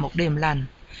đó là một điềm lành.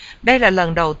 Đây là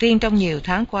lần đầu tiên trong nhiều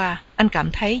tháng qua anh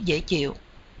cảm thấy dễ chịu.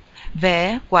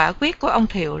 Vẻ quả quyết của ông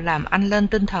Thiệu làm anh lên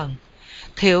tinh thần.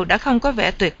 Thiệu đã không có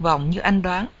vẻ tuyệt vọng như anh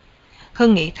đoán.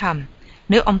 Hưng nghĩ thầm,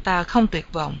 nếu ông ta không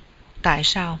tuyệt vọng, tại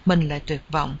sao mình lại tuyệt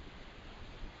vọng?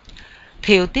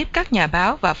 Thiệu tiếp các nhà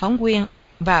báo và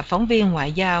phóng viên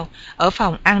ngoại giao ở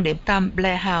phòng ăn điểm tâm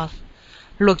Blair House.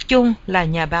 Luật chung là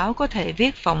nhà báo có thể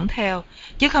viết phỏng theo,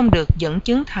 chứ không được dẫn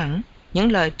chứng thẳng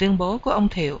những lời tuyên bố của ông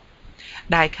Thiệu.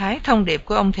 Đại khái thông điệp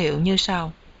của ông Thiệu như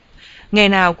sau. Ngày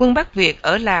nào quân Bắc Việt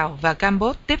ở Lào và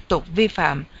Campuchia tiếp tục vi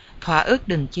phạm thỏa ước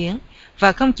đình chiến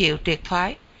và không chịu triệt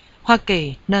thoái, Hoa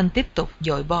Kỳ nên tiếp tục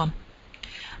dội bom.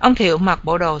 Ông Thiệu mặc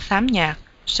bộ đồ xám nhạt,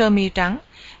 sơ mi trắng,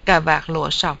 cà vạt lụa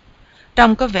sọc,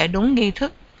 trông có vẻ đúng nghi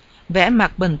thức, vẻ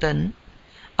mặt bình tĩnh.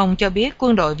 Ông cho biết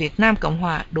quân đội Việt Nam Cộng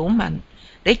Hòa đủ mạnh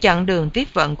để chặn đường tiếp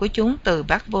vận của chúng từ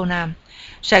Bắc vô Nam.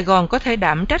 Sài Gòn có thể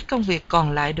đảm trách công việc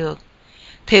còn lại được.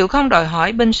 Thiệu không đòi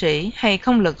hỏi binh sĩ hay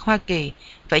không lực Hoa Kỳ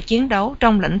phải chiến đấu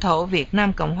trong lãnh thổ Việt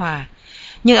Nam Cộng Hòa,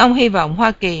 nhưng ông hy vọng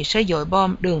Hoa Kỳ sẽ dội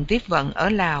bom đường tiếp vận ở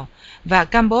Lào và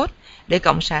Campuchia để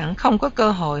Cộng sản không có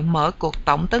cơ hội mở cuộc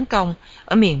tổng tấn công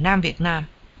ở miền Nam Việt Nam.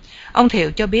 Ông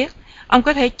Thiệu cho biết ông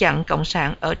có thể chặn Cộng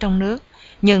sản ở trong nước,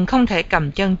 nhưng không thể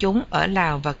cầm chân chúng ở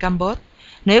Lào và Campuchia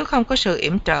nếu không có sự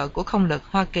yểm trợ của không lực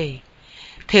Hoa Kỳ.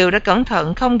 Thiệu đã cẩn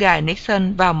thận không gài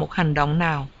Nixon vào một hành động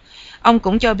nào. Ông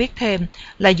cũng cho biết thêm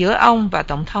là giữa ông và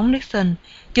Tổng thống Nixon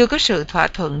chưa có sự thỏa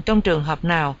thuận trong trường hợp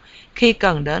nào khi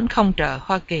cần đến không trợ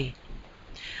Hoa Kỳ.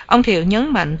 Ông Thiệu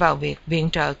nhấn mạnh vào việc viện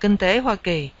trợ kinh tế Hoa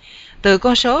Kỳ từ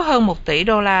con số hơn 1 tỷ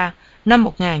đô la năm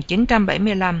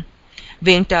 1975,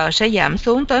 viện trợ sẽ giảm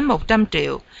xuống tới 100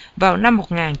 triệu vào năm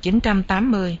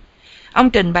 1980. Ông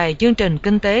trình bày chương trình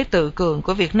kinh tế tự cường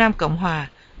của Việt Nam Cộng Hòa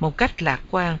một cách lạc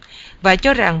quan và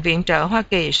cho rằng viện trợ Hoa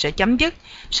Kỳ sẽ chấm dứt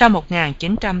sau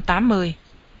 1980.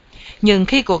 Nhưng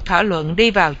khi cuộc thảo luận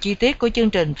đi vào chi tiết của chương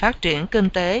trình phát triển kinh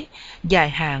tế dài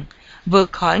hạn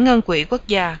vượt khỏi ngân quỹ quốc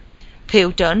gia,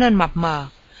 Thiệu trở nên mập mờ.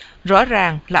 Rõ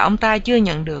ràng là ông ta chưa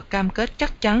nhận được cam kết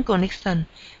chắc chắn của Nixon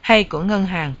hay của ngân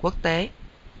hàng quốc tế.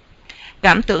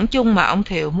 Cảm tưởng chung mà ông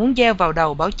Thiệu muốn gieo vào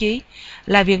đầu báo chí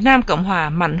là Việt Nam Cộng Hòa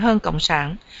mạnh hơn Cộng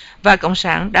sản, và Cộng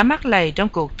sản đã mắc lầy trong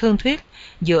cuộc thương thuyết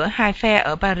giữa hai phe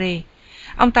ở Paris.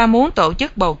 Ông ta muốn tổ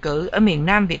chức bầu cử ở miền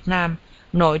Nam Việt Nam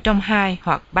nội trong 2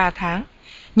 hoặc 3 tháng,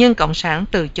 nhưng Cộng sản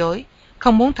từ chối,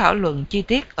 không muốn thảo luận chi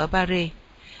tiết ở Paris.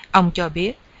 Ông cho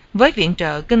biết, với viện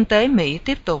trợ kinh tế Mỹ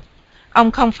tiếp tục,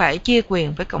 ông không phải chia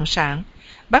quyền với Cộng sản.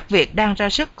 Bắc Việt đang ra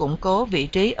sức củng cố vị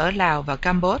trí ở Lào và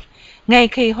Campuchia ngay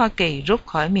khi Hoa Kỳ rút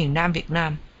khỏi miền Nam Việt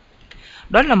Nam.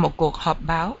 Đó là một cuộc họp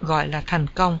báo gọi là thành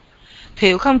công.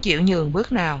 Thiệu không chịu nhường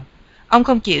bước nào. Ông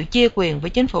không chịu chia quyền với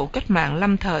chính phủ cách mạng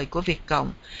lâm thời của Việt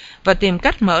Cộng và tìm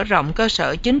cách mở rộng cơ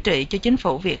sở chính trị cho chính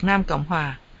phủ Việt Nam Cộng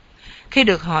Hòa. Khi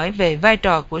được hỏi về vai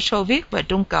trò của Xô Viết và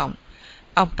Trung Cộng,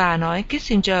 Ông ta nói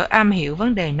Kissinger am hiểu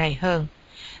vấn đề này hơn.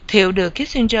 Thiệu được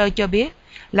Kissinger cho biết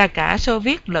là cả Xô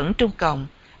Viết lẫn Trung Cộng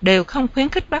đều không khuyến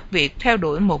khích Bắc Việt theo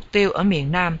đuổi mục tiêu ở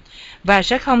miền Nam và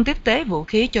sẽ không tiếp tế vũ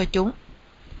khí cho chúng.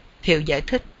 Thiệu giải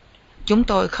thích, chúng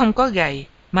tôi không có gậy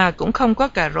mà cũng không có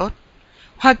cà rốt.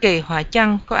 Hoa Kỳ họa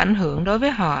chăng có ảnh hưởng đối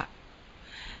với họ.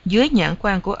 Dưới nhãn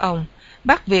quan của ông,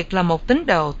 Bắc Việt là một tín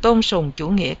đồ tôn sùng chủ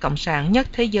nghĩa cộng sản nhất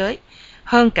thế giới,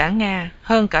 hơn cả Nga,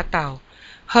 hơn cả Tàu,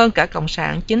 hơn cả cộng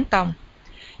sản chính tông.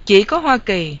 Chỉ có Hoa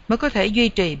Kỳ mới có thể duy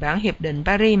trì bản hiệp định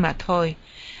Paris mà thôi.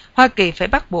 Hoa Kỳ phải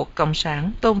bắt buộc cộng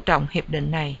sản tôn trọng hiệp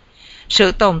định này.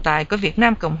 Sự tồn tại của Việt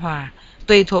Nam Cộng Hòa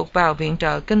tùy thuộc vào viện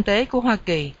trợ kinh tế của Hoa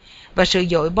Kỳ và sự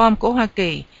dội bom của Hoa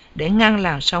Kỳ để ngăn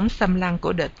làn sóng xâm lăng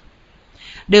của địch.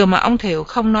 Điều mà ông Thiệu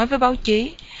không nói với báo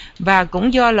chí, và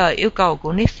cũng do lời yêu cầu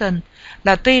của Nixon,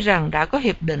 là tuy rằng đã có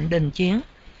hiệp định đình chiến,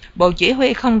 Bộ Chỉ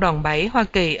huy không đòn bẩy Hoa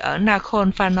Kỳ ở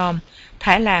Nakhon Phanom,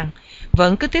 Thái Lan,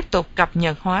 vẫn cứ tiếp tục cập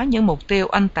nhật hóa những mục tiêu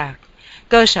oanh tạc,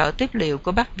 cơ sở tiếp liệu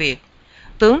của Bắc Việt.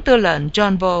 Tướng tư lệnh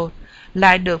John Vô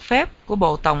lại được phép của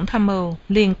Bộ Tổng tham mưu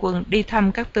liên quân đi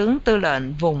thăm các tướng tư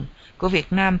lệnh vùng của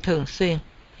Việt Nam thường xuyên.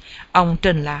 Ông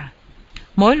trình là,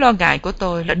 mối lo ngại của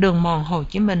tôi là đường mòn Hồ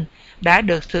Chí Minh đã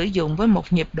được sử dụng với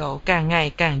một nhịp độ càng ngày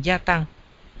càng gia tăng.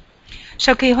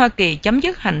 Sau khi Hoa Kỳ chấm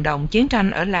dứt hành động chiến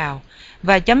tranh ở Lào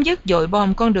và chấm dứt dội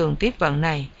bom con đường tiếp vận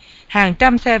này, hàng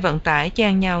trăm xe vận tải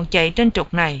chen nhau chạy trên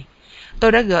trục này.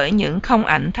 Tôi đã gửi những không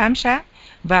ảnh thám sát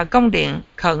và công điện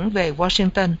khẩn về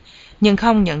Washington, nhưng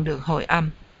không nhận được hồi âm.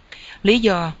 Lý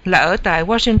do là ở tại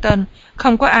Washington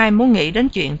không có ai muốn nghĩ đến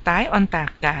chuyện tái oanh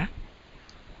tạc cả.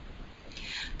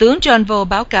 Tướng John Vô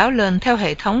báo cáo lên theo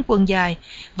hệ thống quân giai,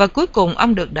 và cuối cùng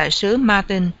ông được đại sứ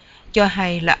Martin cho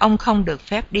hay là ông không được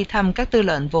phép đi thăm các tư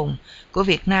lệnh vùng của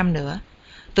Việt Nam nữa.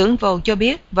 Tướng Vô cho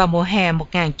biết vào mùa hè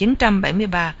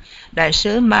 1973, đại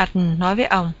sứ Martin nói với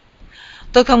ông,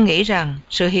 tôi không nghĩ rằng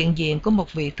sự hiện diện của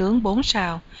một vị tướng 4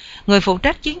 sao, người phụ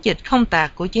trách chiến dịch không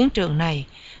tạc của chiến trường này,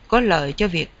 có lợi cho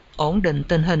việc ổn định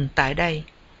tình hình tại đây.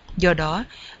 Do đó,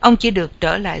 ông chỉ được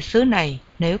trở lại xứ này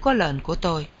nếu có lệnh của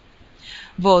tôi.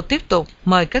 Vô tiếp tục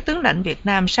mời các tướng lãnh Việt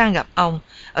Nam sang gặp ông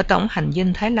ở Tổng hành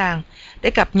dinh Thái Lan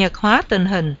để cập nhật hóa tình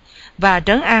hình và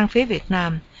trấn an phía Việt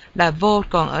Nam là Vô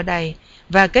còn ở đây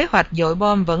và kế hoạch dội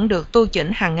bom vẫn được tu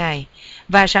chỉnh hàng ngày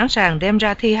và sẵn sàng đem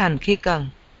ra thi hành khi cần.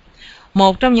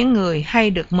 Một trong những người hay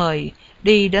được mời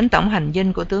đi đến Tổng hành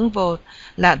dinh của tướng Vô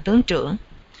là tướng trưởng.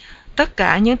 Tất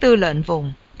cả những tư lệnh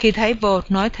vùng khi thấy Vô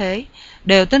nói thế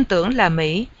đều tin tưởng là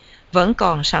Mỹ vẫn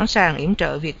còn sẵn sàng yểm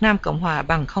trợ Việt Nam Cộng Hòa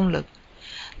bằng không lực.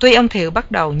 Tuy ông Thiệu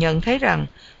bắt đầu nhận thấy rằng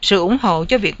sự ủng hộ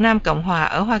cho Việt Nam Cộng Hòa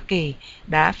ở Hoa Kỳ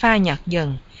đã phai nhạt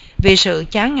dần vì sự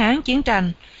chán ngán chiến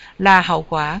tranh là hậu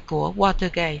quả của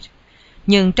Watergate,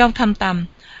 nhưng trong thâm tâm,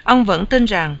 ông vẫn tin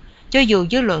rằng cho dù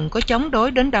dư luận có chống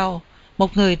đối đến đâu,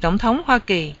 một người tổng thống Hoa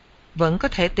Kỳ vẫn có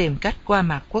thể tìm cách qua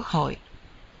mặt Quốc hội.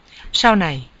 Sau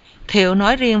này, Thiệu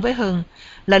nói riêng với Hưng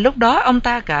là lúc đó ông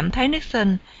ta cảm thấy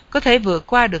Nixon có thể vượt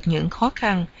qua được những khó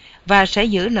khăn và sẽ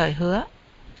giữ lời hứa.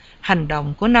 Hành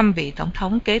động của 5 vị tổng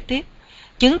thống kế tiếp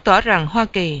chứng tỏ rằng Hoa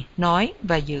Kỳ nói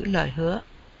và giữ lời hứa.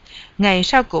 Ngày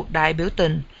sau cuộc đại biểu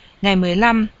tình, ngày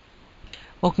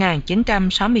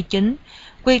 15/1969,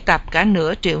 quy tập cả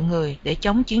nửa triệu người để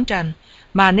chống chiến tranh,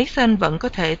 mà Nixon vẫn có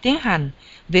thể tiến hành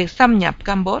việc xâm nhập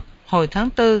Campuchia hồi tháng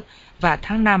 4 và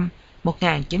tháng 5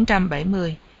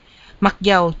 1970. Mặc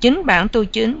dầu chính bản tu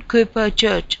chính Cooper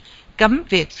Church cấm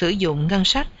việc sử dụng ngân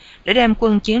sách để đem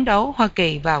quân chiến đấu Hoa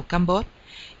Kỳ vào Campuchia,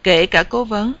 kể cả cố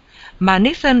vấn, mà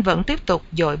Nixon vẫn tiếp tục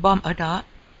dội bom ở đó.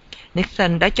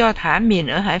 Nixon đã cho thả mìn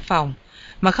ở Hải Phòng,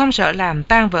 mà không sợ làm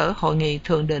tan vỡ hội nghị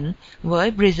thượng đỉnh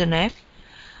với Brezhnev.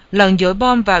 Lần dội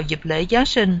bom vào dịp lễ Giáng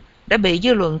sinh đã bị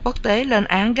dư luận quốc tế lên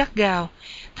án gắt gao,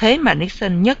 thế mà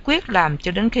Nixon nhất quyết làm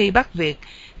cho đến khi Bắc Việt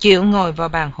chịu ngồi vào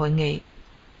bàn hội nghị.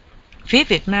 Phía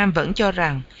Việt Nam vẫn cho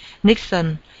rằng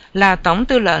Nixon là tổng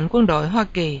tư lệnh quân đội Hoa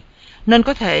Kỳ, nên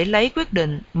có thể lấy quyết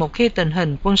định một khi tình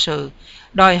hình quân sự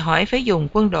đòi hỏi phải dùng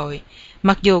quân đội,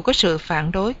 mặc dù có sự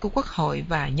phản đối của Quốc hội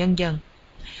và nhân dân.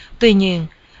 Tuy nhiên,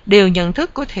 điều nhận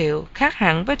thức của Thiệu khác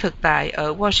hẳn với thực tại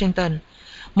ở Washington.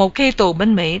 Một khi tù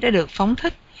binh Mỹ đã được phóng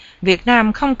thích, Việt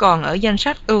Nam không còn ở danh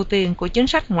sách ưu tiên của chính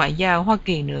sách ngoại giao Hoa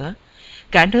Kỳ nữa.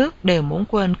 Cả nước đều muốn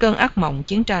quên cơn ác mộng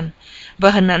chiến tranh,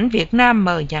 và hình ảnh Việt Nam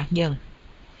mờ nhạt dần.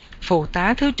 Phụ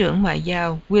tá Thứ trưởng Ngoại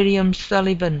giao William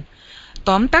Sullivan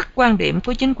tóm tắt quan điểm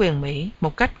của chính quyền Mỹ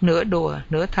một cách nửa đùa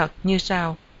nửa thật như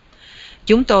sau: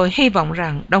 chúng tôi hy vọng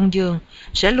rằng Đông Dương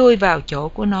sẽ lui vào chỗ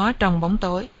của nó trong bóng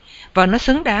tối, và nó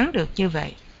xứng đáng được như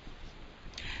vậy.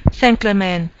 Saint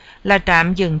Clement là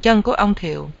trạm dừng chân của ông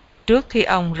Thiệu trước khi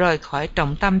ông rời khỏi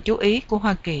trọng tâm chú ý của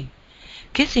Hoa Kỳ.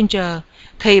 Kissinger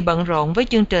thì bận rộn với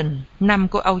chương trình năm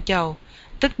của Âu Châu,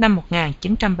 tức năm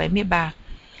 1973,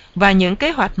 và những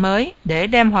kế hoạch mới để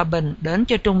đem hòa bình đến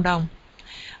cho Trung Đông.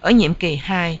 Ở nhiệm kỳ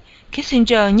 2,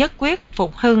 Kissinger nhất quyết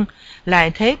phục hưng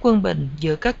lại thế quân bình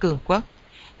giữa các cường quốc.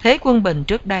 Thế quân bình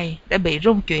trước đây đã bị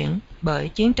rung chuyển bởi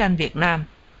chiến tranh Việt Nam.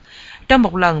 Trong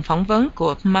một lần phỏng vấn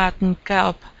của Martin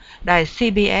Kaup, đài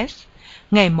CBS,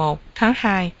 ngày 1 tháng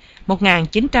 2,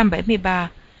 1973,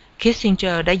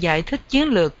 Kissinger đã giải thích chiến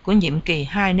lược của nhiệm kỳ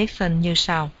 2 Nixon như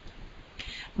sau.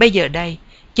 Bây giờ đây,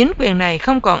 chính quyền này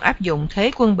không còn áp dụng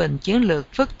thế quân bình chiến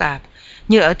lược phức tạp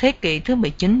như ở thế kỷ thứ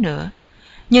 19 nữa,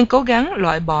 nhưng cố gắng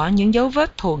loại bỏ những dấu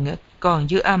vết thù nghịch còn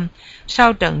dư âm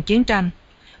sau trận chiến tranh,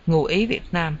 ngụ ý Việt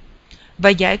Nam, và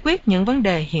giải quyết những vấn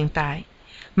đề hiện tại.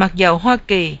 Mặc dầu Hoa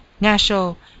Kỳ, Nga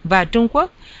Xô và Trung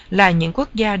Quốc là những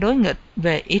quốc gia đối nghịch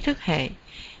về ý thức hệ,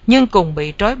 nhưng cùng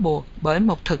bị trói buộc bởi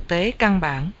một thực tế căn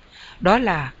bản, đó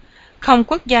là không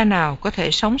quốc gia nào có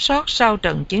thể sống sót sau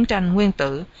trận chiến tranh nguyên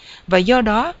tử, và do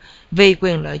đó, vì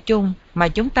quyền lợi chung mà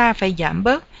chúng ta phải giảm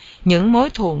bớt những mối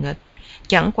thù nghịch,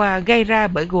 chẳng qua gây ra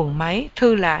bởi guồng máy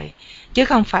thư lại, chứ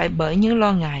không phải bởi những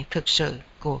lo ngại thực sự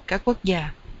của các quốc gia.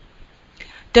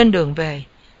 Trên đường về,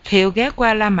 Thiệu ghé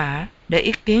qua La Mã để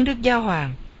ý kiến Đức Giáo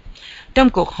Hoàng. Trong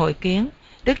cuộc hội kiến,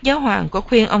 Đức Giáo Hoàng có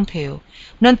khuyên ông Thiệu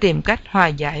nên tìm cách hòa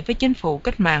giải với chính phủ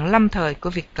cách mạng lâm thời của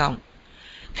Việt Cộng.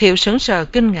 Thiệu sững sờ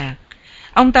kinh ngạc.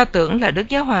 Ông ta tưởng là Đức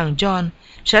Giáo Hoàng John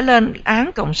sẽ lên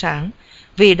án Cộng sản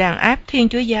vì đàn áp Thiên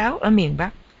Chúa giáo ở miền Bắc.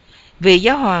 Vị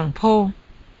Giáo Hoàng Paul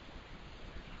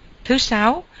thứ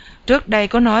 6 trước đây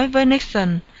có nói với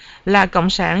Nixon là Cộng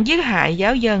sản giết hại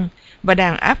giáo dân và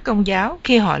đàn áp Công giáo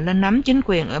khi họ lên nắm chính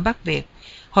quyền ở Bắc Việt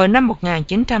hồi năm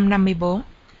 1954.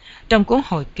 Trong cuốn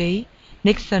hồi ký,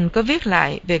 Nixon có viết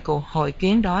lại về cuộc hội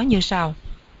kiến đó như sau.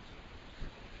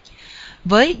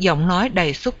 Với giọng nói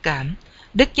đầy xúc cảm,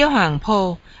 Đức Giáo Hoàng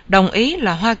Paul đồng ý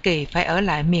là Hoa Kỳ phải ở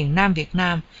lại miền Nam Việt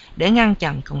Nam để ngăn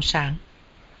chặn Cộng sản.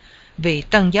 Vị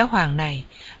tân giáo hoàng này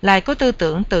lại có tư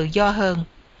tưởng tự do hơn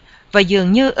và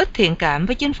dường như ít thiện cảm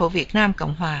với chính phủ Việt Nam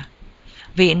Cộng Hòa.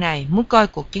 Vị này muốn coi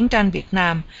cuộc chiến tranh Việt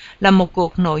Nam là một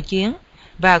cuộc nội chiến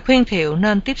và khuyên Thiệu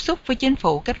nên tiếp xúc với chính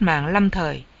phủ cách mạng lâm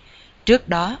thời. Trước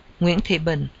đó, Nguyễn Thị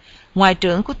Bình, ngoại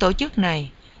trưởng của tổ chức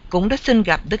này, cũng đã xin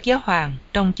gặp Đức Giáo Hoàng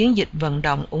trong chiến dịch vận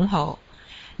động ủng hộ.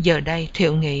 Giờ đây,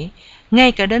 Thiệu nghĩ,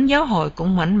 ngay cả đến giáo hội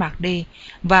cũng ngoảnh mặt đi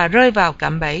và rơi vào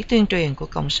cạm bẫy tuyên truyền của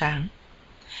Cộng sản.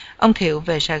 Ông Thiệu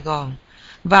về Sài Gòn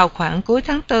vào khoảng cuối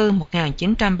tháng 4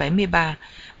 1973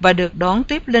 và được đón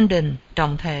tiếp lên đình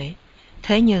trọng thể.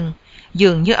 Thế nhưng,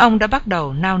 dường như ông đã bắt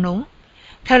đầu nao núng.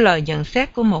 Theo lời nhận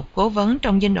xét của một cố vấn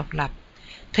trong Dinh Độc Lập,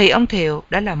 thì ông Thiệu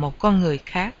đã là một con người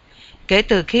khác kể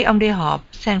từ khi ông đi họp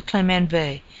Saint Clement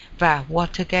về và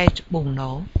Watergate bùng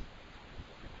nổ.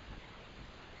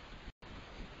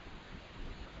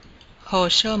 Hồ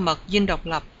sơ mật Dinh Độc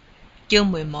Lập,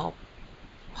 chương 11.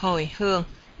 Hồi hương.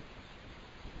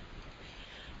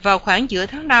 Vào khoảng giữa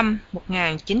tháng 5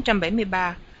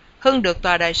 1973, Hưng được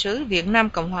Tòa đại sứ Việt Nam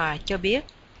Cộng Hòa cho biết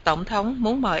Tổng thống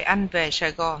muốn mời anh về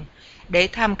Sài Gòn để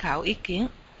tham khảo ý kiến.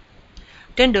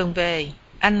 Trên đường về,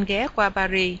 anh ghé qua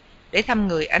Paris để thăm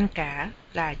người anh cả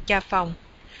là cha Phong,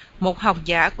 một học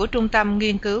giả của Trung tâm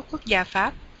Nghiên cứu Quốc gia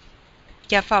Pháp.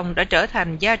 Cha Phong đã trở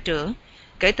thành gia trưởng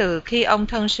kể từ khi ông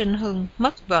thân sinh Hưng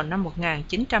mất vào năm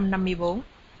 1954.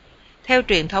 Theo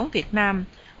truyền thống Việt Nam,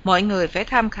 mọi người phải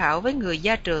tham khảo với người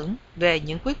gia trưởng về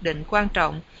những quyết định quan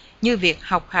trọng như việc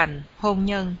học hành, hôn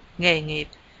nhân, nghề nghiệp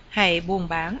hay buôn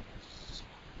bán.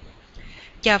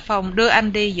 Cha Phong đưa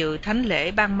anh đi dự thánh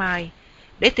lễ ban mai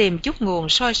để tìm chút nguồn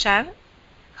soi sáng.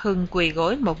 Hưng quỳ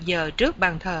gối 1 giờ trước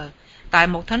bàn thờ tại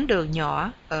một thánh đường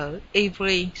nhỏ ở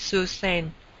Ivry-sur-Seine,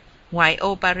 ngoại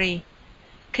ô Paris.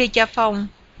 Khi cha Phong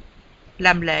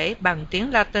làm lễ bằng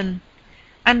tiếng Latin,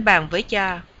 anh bàn với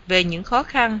cha về những khó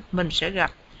khăn mình sẽ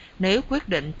gặp nếu quyết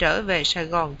định trở về Sài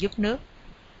Gòn giúp nước.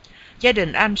 Gia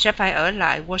đình anh sẽ phải ở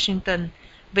lại Washington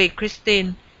vì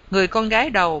Christine, người con gái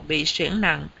đầu bị suyễn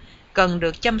nặng, cần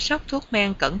được chăm sóc thuốc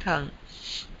men cẩn thận.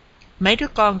 Mấy đứa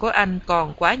con của anh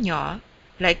còn quá nhỏ,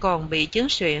 lại còn bị chứng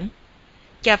suyễn.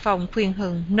 Cha Phong khuyên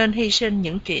Hưng nên hy sinh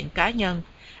những chuyện cá nhân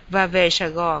và về Sài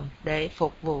Gòn để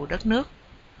phục vụ đất nước.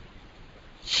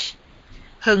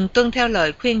 Hưng tuân theo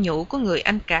lời khuyên nhủ của người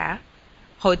anh cả.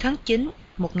 Hồi tháng 9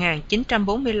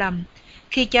 1945,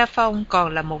 khi cha Phong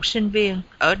còn là một sinh viên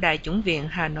ở Đại chủng viện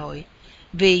Hà Nội,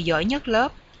 vì giỏi nhất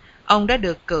lớp, ông đã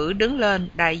được cử đứng lên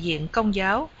đại diện Công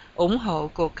giáo ủng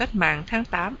hộ cuộc cách mạng tháng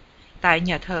 8 tại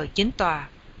nhà thờ Chính Tòa.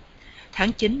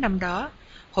 Tháng 9 năm đó,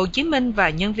 Hồ Chí Minh và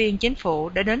nhân viên chính phủ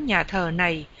đã đến nhà thờ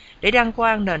này để đăng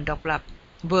quang nền độc lập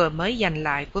vừa mới giành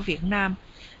lại của Việt Nam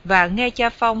và nghe cha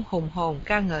Phong hùng hồn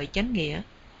ca ngợi chánh nghĩa.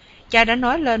 Cha đã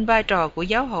nói lên vai trò của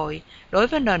giáo hội đối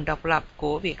với nền độc lập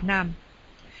của Việt Nam.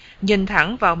 Nhìn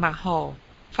thẳng vào mặt Hồ,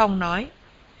 Phong nói,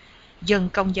 dân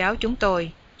Công giáo chúng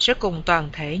tôi sẽ cùng toàn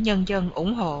thể nhân dân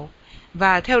ủng hộ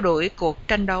và theo đuổi cuộc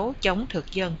tranh đấu chống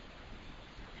thực dân.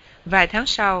 Vài tháng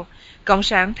sau, Cộng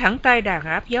sản thẳng tay đàn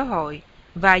áp giáo hội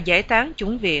và giải tán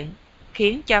chủng viện,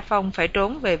 khiến cha Phong phải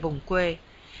trốn về vùng quê.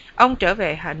 Ông trở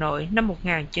về Hà Nội năm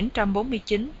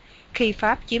 1949 khi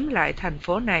Pháp chiếm lại thành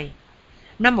phố này.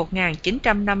 Năm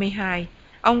 1952,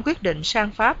 ông quyết định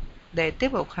sang Pháp để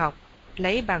tiếp tục học,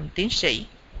 lấy bằng tiến sĩ.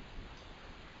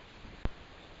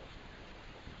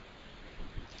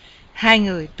 Hai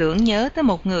người tưởng nhớ tới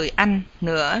một người anh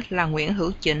nữa là Nguyễn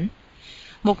Hữu Chỉnh,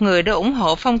 một người đã ủng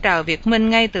hộ phong trào Việt Minh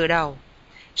ngay từ đầu.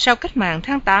 Sau cách mạng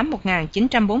tháng 8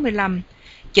 1945,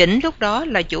 Chỉnh lúc đó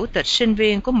là chủ tịch sinh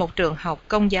viên của một trường học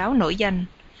công giáo nổi danh,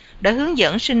 đã hướng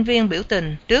dẫn sinh viên biểu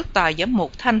tình trước tòa giám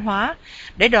mục Thanh Hóa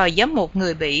để đòi giám mục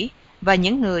người Bỉ và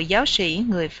những người giáo sĩ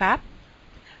người Pháp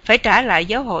phải trả lại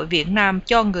giáo hội Việt Nam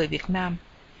cho người Việt Nam.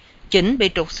 Chỉnh bị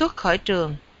trục xuất khỏi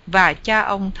trường và cha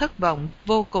ông thất vọng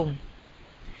vô cùng.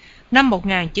 Năm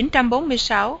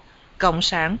 1946, Cộng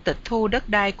sản tịch thu đất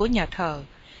đai của nhà thờ,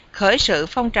 khởi sự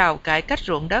phong trào cải cách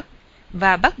ruộng đất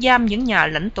và bắt giam những nhà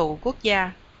lãnh tụ quốc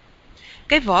gia.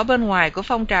 Cái vỏ bên ngoài của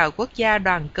phong trào quốc gia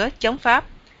đoàn kết chống Pháp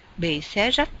bị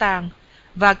xé rách tan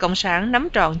và Cộng sản nắm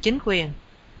trọn chính quyền.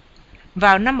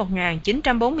 Vào năm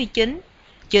 1949,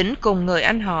 Chỉnh cùng người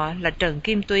anh họ là Trần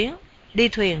Kim Tuyến đi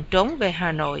thuyền trốn về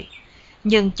Hà Nội,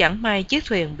 nhưng chẳng may chiếc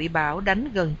thuyền bị bão đánh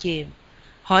gần chìm.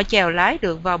 Họ chèo lái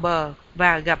được vào bờ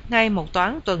và gặp ngay một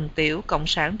toán tuần tiểu cộng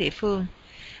sản địa phương.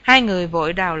 Hai người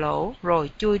vội đào lỗ rồi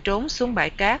chui trốn xuống bãi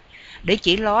cát để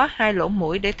chỉ ló hai lỗ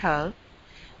mũi để thở.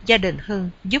 Gia đình Hưng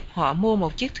giúp họ mua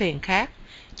một chiếc thuyền khác,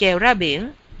 chèo ra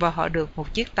biển và họ được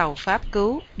một chiếc tàu Pháp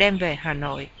cứu đem về Hà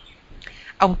Nội.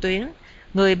 Ông Tuyến,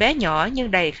 người bé nhỏ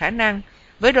nhưng đầy khả năng,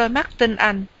 với đôi mắt tinh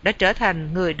anh đã trở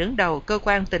thành người đứng đầu cơ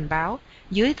quan tình báo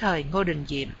dưới thời Ngô Đình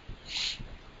Diệm.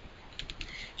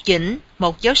 Chỉnh,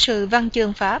 một giáo sư văn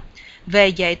chương Pháp, về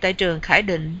dạy tại trường Khải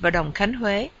Định và Đồng Khánh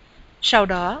Huế. Sau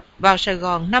đó, vào Sài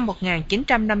Gòn năm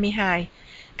 1952,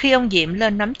 khi ông Diệm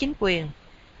lên nắm chính quyền,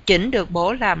 Chỉnh được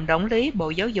bổ làm Tổng lý Bộ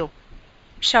Giáo dục.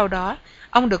 Sau đó,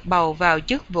 ông được bầu vào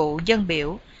chức vụ dân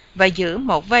biểu và giữ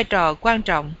một vai trò quan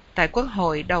trọng tại Quốc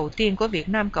hội đầu tiên của Việt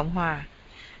Nam Cộng Hòa.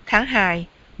 Tháng 2,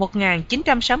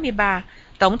 1963,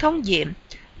 Tổng thống Diệm,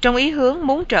 trong ý hướng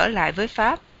muốn trở lại với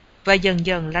Pháp và dần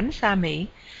dần lánh xa Mỹ,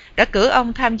 đã cử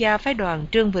ông tham gia phái đoàn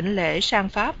Trương Vĩnh Lễ sang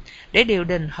Pháp để điều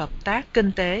đình hợp tác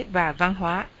kinh tế và văn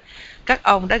hóa. Các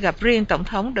ông đã gặp riêng Tổng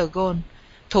thống de Gaulle,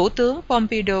 Thủ tướng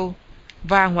Pompidou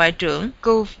và Ngoại trưởng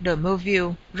Couve de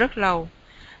Morville rất lâu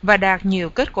và đạt nhiều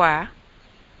kết quả.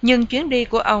 Nhưng chuyến đi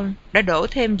của ông đã đổ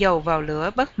thêm dầu vào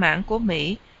lửa bất mãn của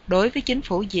Mỹ đối với chính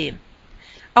phủ Diệm.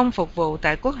 Ông phục vụ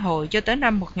tại Quốc hội cho tới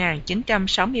năm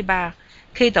 1963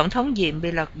 khi Tổng thống Diệm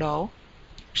bị lật đổ.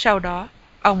 Sau đó,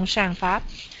 ông sang Pháp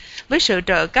với sự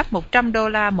trợ cấp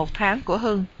 $100 một tháng của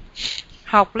Hưng,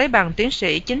 học lấy bằng tiến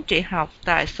sĩ chính trị học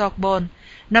tại Sorbonne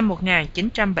năm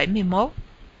 1971.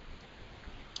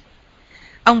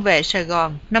 Ông về Sài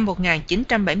Gòn năm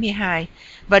 1972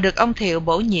 và được ông Thiệu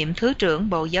bổ nhiệm Thứ trưởng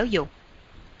Bộ Giáo dục.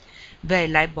 Về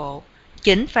lại bộ,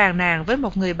 Chỉnh phàn nàn với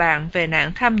một người bạn về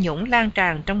nạn tham nhũng lan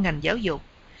tràn trong ngành giáo dục.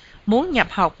 Muốn nhập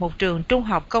học một trường trung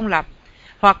học công lập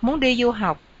hoặc muốn đi du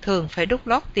học thường phải đút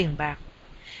lót tiền bạc.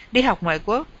 Đi học ngoại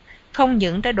quốc không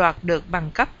những đã đoạt được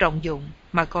bằng cấp trọng dụng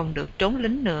mà còn được trốn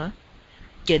lính nữa.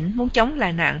 Chỉnh muốn chống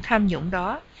lại nạn tham nhũng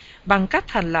đó bằng cách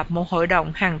thành lập một hội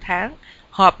đồng hàng tháng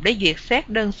họp để duyệt xét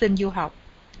đơn xin du học.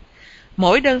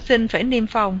 Mỗi đơn xin phải niêm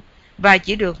phong và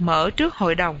chỉ được mở trước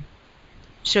hội đồng.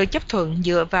 Sự chấp thuận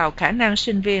dựa vào khả năng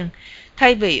sinh viên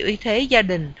thay vì uy thế gia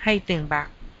đình hay tiền bạc.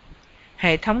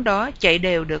 Hệ thống đó chạy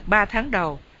đều được 3 tháng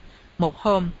đầu. Một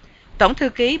hôm, Tổng thư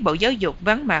ký Bộ Giáo dục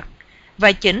vắng mặt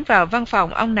và Chỉnh vào văn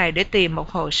phòng ông này để tìm một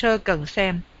hồ sơ cần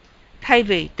xem. Thay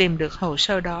vì tìm được hồ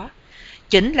sơ đó,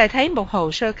 Chỉnh lại thấy một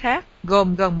hồ sơ khác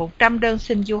gồm gần 100 đơn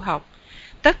xin du học.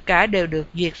 Tất cả đều được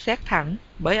duyệt xét thẳng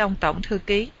bởi ông Tổng thư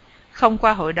ký, không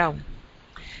qua hội đồng.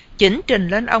 Chỉnh trình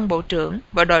lên ông Bộ trưởng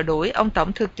và đòi đuổi ông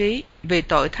Tổng thư ký vì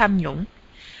tội tham nhũng.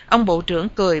 Ông Bộ trưởng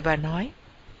cười và nói,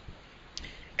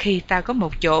 khi ta có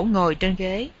một chỗ ngồi trên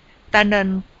ghế, ta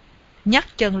nên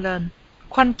nhấc chân lên,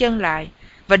 khoanh chân lại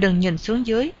và đừng nhìn xuống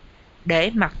dưới,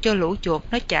 để mặc cho lũ chuột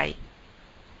nó chạy.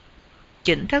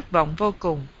 Chỉnh thất vọng vô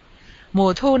cùng.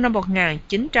 Mùa thu năm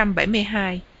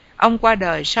 1972, ông qua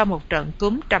đời sau một trận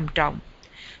cúm trầm trọng.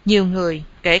 Nhiều người,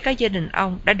 kể cả gia đình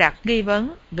ông, đã đặt nghi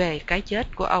vấn về cái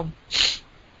chết của ông.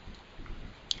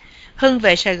 Hưng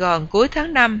về Sài Gòn cuối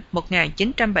tháng 5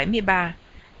 1973.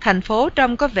 Thành phố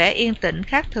trông có vẻ yên tĩnh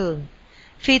khác thường.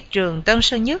 Phi trường Tân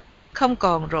Sơn Nhất không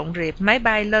còn rộn rịp máy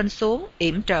bay lên xuống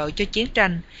yểm trợ cho chiến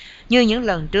tranh như những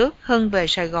lần trước Hưng về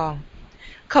Sài Gòn.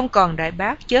 Không còn đại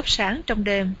bác chớp sáng trong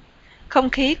đêm. Không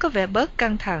khí có vẻ bớt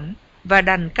căng thẳng và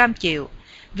đành cam chịu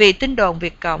vì tin đồn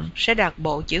Việt Cộng sẽ đặt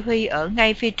bộ chỉ huy ở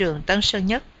ngay phi trường Tân Sơn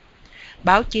Nhất.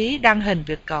 Báo chí đăng hình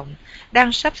Việt Cộng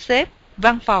đang sắp xếp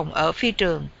văn phòng ở phi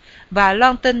trường và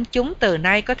loan tin chúng từ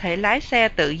nay có thể lái xe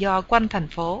tự do quanh thành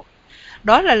phố.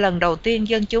 Đó là lần đầu tiên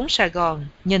dân chúng Sài Gòn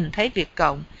nhìn thấy Việt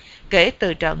Cộng kể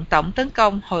từ trận tổng tấn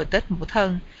công hồi Tết Mậu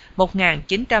Thân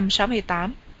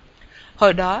 1968.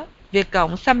 Hồi đó, Việt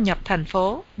Cộng xâm nhập thành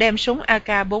phố, đem súng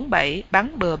AK-47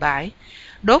 bắn bừa bãi,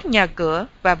 đốt nhà cửa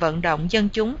và vận động dân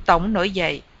chúng tổng nổi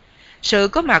dậy. Sự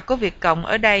có mặt của Việt Cộng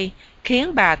ở đây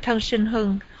khiến bà thân sinh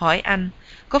Hưng hỏi anh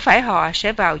có phải họ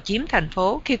sẽ vào chiếm thành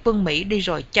phố khi quân Mỹ đi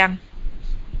rồi chăng?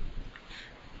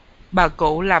 Bà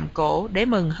cụ làm cổ để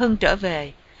mừng Hưng trở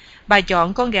về. Bà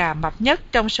chọn con gà mập nhất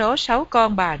trong số 6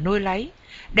 con bà nuôi lấy,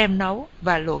 đem nấu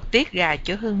và luộc tiết gà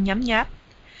cho Hưng nhấm nháp.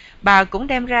 Bà cũng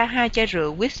đem ra 2 chai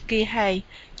rượu whisky hay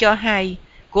cho hay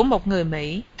của một người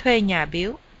Mỹ thuê nhà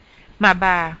biếu, mà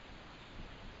bà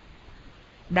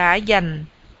đã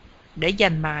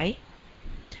dành mãi.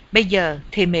 Bây giờ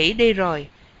thì Mỹ đi rồi,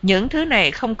 những thứ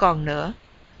này không còn nữa.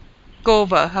 Cô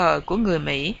vợ hờ của người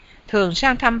Mỹ thường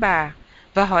sang thăm bà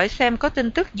và hỏi xem có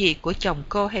tin tức gì của chồng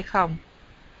cô hay không.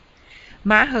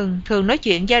 Má Hưng thường nói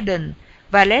chuyện gia đình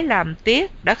và lấy làm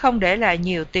tiếc đã không để lại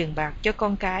nhiều tiền bạc cho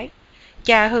con cái.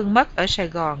 Cha Hưng mất ở Sài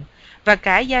Gòn và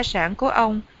cả gia sản của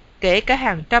ông, kể cả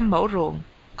hàng trăm mẫu ruộng,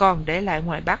 còn để lại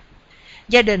ngoài Bắc.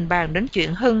 Gia đình bàn đến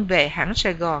chuyện Hưng về hẳn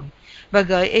Sài Gòn và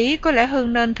gợi ý có lẽ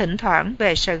Hưng nên thỉnh thoảng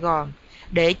về Sài Gòn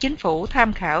để chính phủ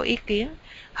tham khảo ý kiến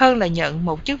hơn là nhận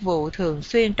một chức vụ thường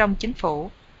xuyên trong chính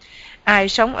phủ. Ai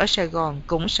sống ở Sài Gòn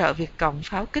cũng sợ Việt Cộng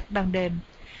pháo kích ban đêm.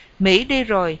 Mỹ đi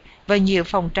rồi và nhiều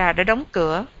phòng trà đã đóng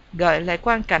cửa, gợi lại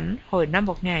quang cảnh hồi năm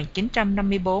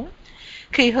 1954,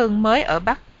 khi Hưng mới ở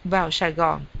Bắc vào Sài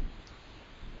Gòn.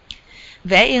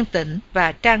 Vẻ yên tĩnh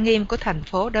và trang nghiêm của thành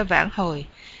phố đã vãn hồi,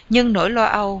 nhưng nỗi lo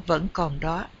âu vẫn còn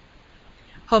đó.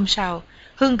 Hôm sau,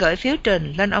 Hưng gửi phiếu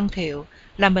trình lên ông Thiệu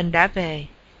là mình đã về,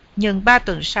 nhưng 3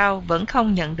 tuần sau vẫn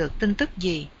không nhận được tin tức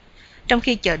gì. Trong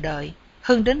khi chờ đợi,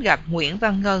 Hưng đến gặp Nguyễn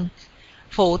Văn Ngân,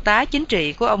 phụ tá chính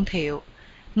trị của ông Thiệu.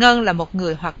 Ngân là một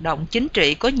người hoạt động chính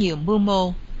trị có nhiều mưu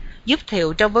mô, giúp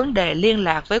Thiệu trong vấn đề liên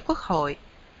lạc với Quốc hội.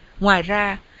 Ngoài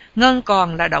ra, Ngân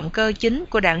còn là động cơ chính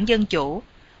của Đảng Dân Chủ,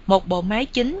 một bộ máy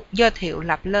chính do Thiệu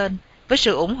lập lên với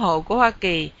sự ủng hộ của Hoa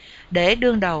Kỳ để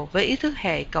đương đầu với ý thức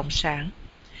hệ Cộng sản.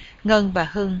 Ngân và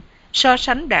Hưng so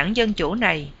sánh Đảng Dân Chủ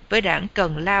này với Đảng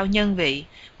Cần Lao nhân vị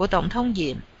của Tổng thống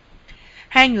Diệm.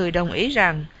 Hai người đồng ý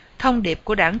rằng thông điệp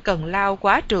của Đảng Cần Lao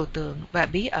quá trừu tượng và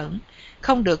bí ẩn,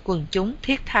 không được quần chúng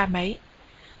thiết tha mấy.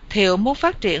 Thiệu muốn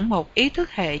phát triển một ý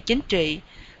thức hệ chính trị,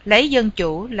 lấy dân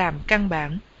chủ làm căn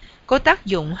bản, có tác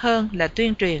dụng hơn là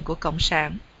tuyên truyền của Cộng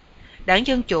sản. Đảng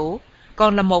Dân Chủ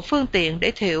còn là một phương tiện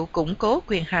để Thiệu củng cố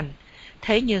quyền hành,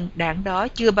 thế nhưng đảng đó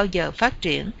chưa bao giờ phát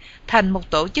triển thành một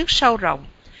tổ chức sâu rộng,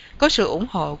 có sự ủng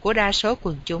hộ của đa số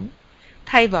quần chúng.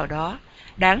 Thay vào đó,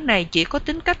 đảng này chỉ có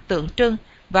tính cách tượng trưng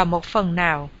và một phần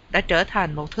nào đã trở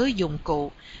thành một thứ dụng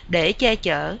cụ để che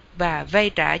chở và vay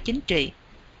trả chính trị.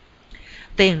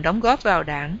 Tiền đóng góp vào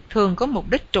đảng thường có mục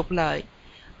đích trục lợi,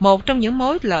 một trong những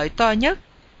mối lợi to nhất,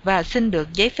 và xin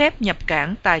được giấy phép nhập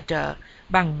cảng tài trợ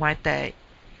bằng ngoại tệ.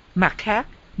 Mặt khác,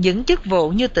 những chức vụ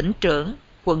như tỉnh trưởng,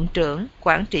 quận trưởng,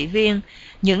 quản trị viên,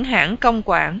 những hãng công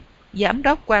quản, giám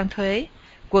đốc quan thuế,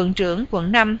 quận trưởng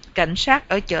quận 5, cảnh sát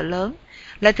ở chợ lớn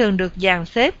lại thường được dàn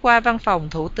xếp qua văn phòng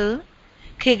thủ tướng.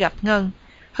 Khi gặp Ngân,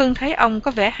 Hưng thấy ông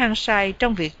có vẻ hăng say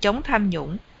trong việc chống tham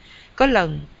nhũng. Có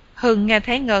lần, Hưng nghe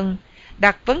thấy Ngân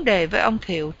đặt vấn đề với ông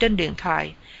Thiệu trên điện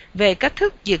thoại về cách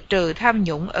thức diệt trừ tham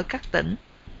nhũng ở các tỉnh.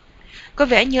 Có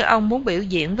vẻ như ông muốn biểu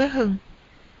diễn với Hưng.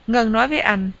 Ngân nói với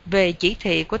anh về chỉ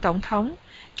thị của Tổng thống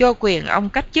cho quyền ông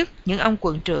cách chức những ông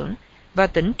quận trưởng và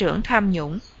tỉnh trưởng tham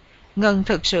nhũng. Ngân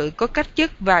thực sự có cách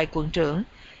chức vài quận trưởng,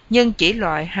 nhưng chỉ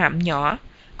loại hạm nhỏ,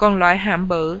 còn loại hạm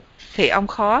bự thì ông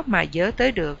khó mà nhớ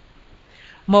tới được.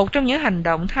 Một trong những hành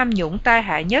động tham nhũng tai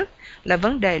hại nhất là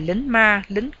vấn đề lính ma,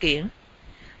 lính kiển.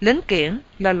 Lính kiển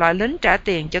là loại lính trả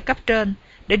tiền cho cấp trên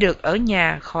để được ở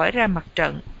nhà khỏi ra mặt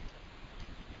trận.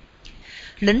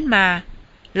 Lính ma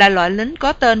là loại lính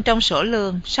có tên trong sổ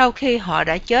lương sau khi họ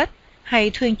đã chết hay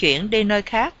thuyên chuyển đi nơi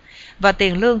khác và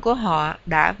tiền lương của họ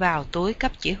đã vào túi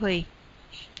cấp chỉ huy.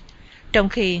 Trong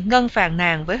khi Ngân phàn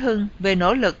nàn với Hưng về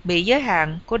nỗ lực bị giới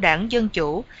hạn của Đảng Dân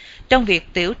Chủ trong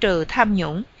việc tiểu trừ tham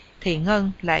nhũng, thì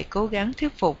Ngân lại cố gắng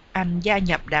thuyết phục anh gia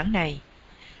nhập đảng này.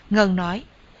 Ngân nói,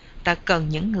 ta cần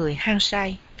những người hăng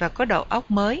say và có đầu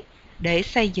óc mới để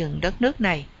xây dựng đất nước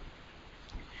này.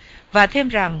 Và thêm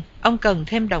rằng ông cần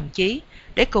thêm đồng chí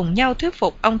để cùng nhau thuyết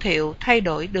phục ông Thiệu thay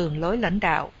đổi đường lối lãnh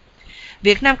đạo.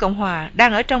 Việt Nam Cộng Hòa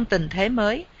đang ở trong tình thế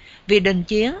mới vì đình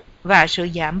chiến và sự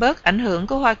giảm bớt ảnh hưởng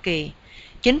của Hoa Kỳ.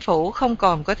 Chính phủ không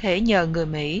còn có thể nhờ người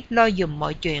Mỹ lo dùm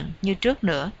mọi chuyện như trước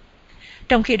nữa.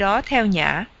 Trong khi đó, theo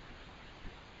Nhã,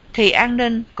 thì an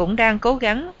ninh cũng đang cố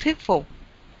gắng thuyết phục.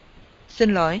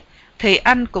 Thì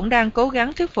anh cũng đang cố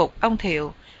gắng thuyết phục ông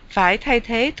Thiệu phải thay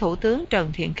thế Thủ tướng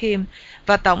Trần Thiện Khiêm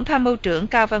và Tổng tham mưu trưởng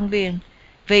Cao Văn Viên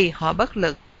vì họ bất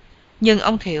lực. Nhưng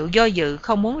ông Thiệu do dự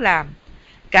không muốn làm.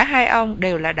 Cả hai ông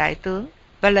đều là đại tướng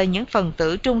và là những phần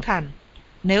tử trung thành.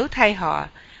 Nếu thay họ,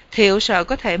 Thiệu sợ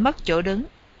có thể mất chỗ đứng.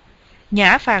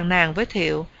 Nhã phàn nàn với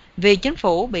Thiệu vì chính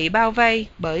phủ bị bao vây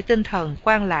bởi tinh thần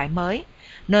quan lại mới,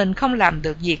 nên không làm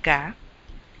được gì cả.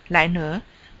 Lại nữa,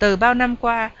 từ bao năm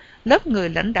qua, lớp người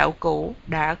lãnh đạo cũ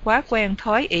đã quá quen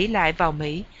thói ỷ lại vào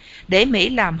Mỹ, để Mỹ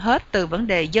làm hết từ vấn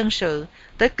đề dân sự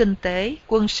tới kinh tế,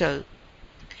 quân sự.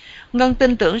 Ngân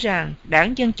tin tưởng rằng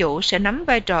đảng Dân Chủ sẽ nắm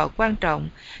vai trò quan trọng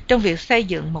trong việc xây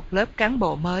dựng một lớp cán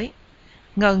bộ mới.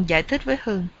 Ngân giải thích với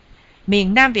Hưng,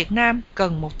 miền Nam Việt Nam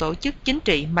cần một tổ chức chính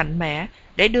trị mạnh mẽ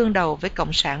để đương đầu với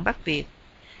Cộng sản Bắc Việt.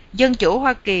 Dân chủ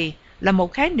Hoa Kỳ là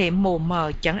một khái niệm mù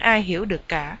mờ chẳng ai hiểu được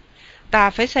cả. Ta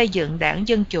phải xây dựng đảng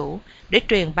Dân Chủ để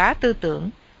truyền bá tư tưởng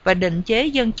và định chế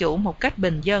dân chủ một cách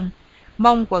bình dân,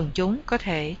 mong quần chúng có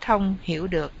thể thông hiểu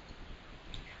được.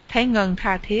 Thấy Ngân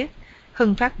tha thiết,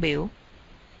 Hưng phát biểu,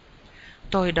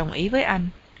 tôi đồng ý với anh.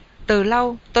 Từ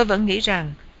lâu tôi vẫn nghĩ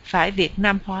rằng phải Việt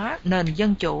Nam hóa nền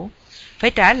dân chủ,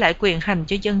 phải trả lại quyền hành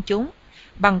cho dân chúng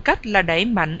bằng cách là đẩy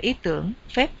mạnh ý tưởng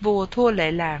phép vua thua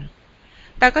lệ làng.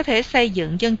 Ta có thể xây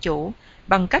dựng dân chủ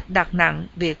bằng cách đặt nặng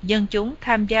việc dân chúng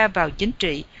tham gia vào chính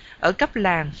trị ở cấp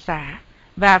làng, xã,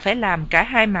 và phải làm cả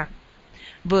hai mặt,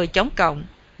 vừa chống cộng,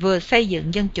 vừa xây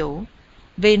dựng dân chủ.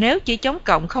 Vì nếu chỉ chống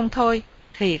cộng không thôi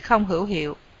thì không hữu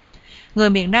hiệu. Người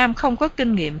miền Nam không có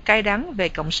kinh nghiệm cay đắng về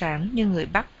cộng sản như người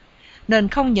Bắc, nên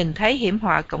không nhìn thấy hiểm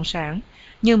họa cộng sản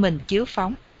như mình chiếu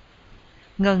phóng.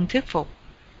 Ngân thuyết phục,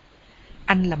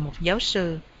 anh là một giáo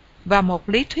sư và một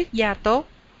lý thuyết gia tốt,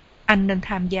 anh nên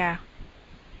tham gia.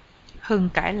 Hưng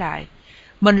cãi lại,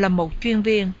 mình là một chuyên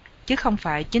viên chứ không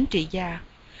phải chính trị gia.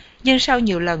 Nhưng sau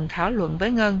nhiều lần thảo luận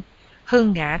với Ngân,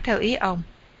 Hưng ngã theo ý ông.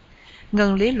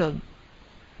 Ngân lý luận,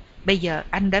 bây giờ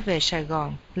anh đã về Sài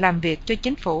Gòn làm việc cho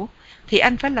chính phủ thì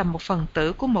anh phải là một phần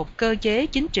tử của một cơ chế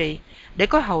chính trị để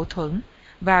có hậu thuẫn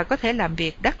và có thể làm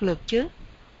việc đắc lực chứ.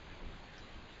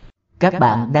 Các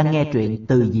bạn đang nghe truyện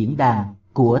từ diễn đàn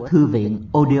của thư viện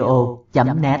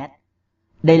audio.net.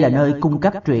 Đây là nơi cung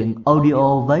cấp truyện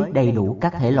audio với đầy đủ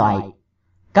các thể loại.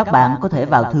 Các bạn có thể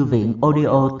vào thư viện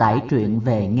audio tải truyện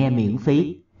về nghe miễn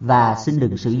phí và xin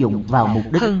đừng sử dụng vào mục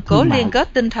đích Hưng cố liên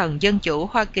kết tinh thần dân chủ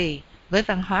Hoa Kỳ với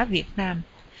văn hóa Việt Nam.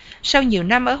 Sau nhiều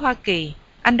năm ở Hoa Kỳ,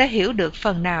 anh đã hiểu được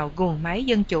phần nào guồng máy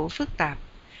dân chủ phức tạp.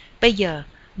 Bây giờ,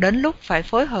 đến lúc phải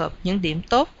phối hợp những điểm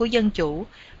tốt của dân chủ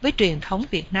với truyền thống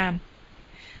Việt Nam.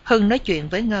 Hưng nói chuyện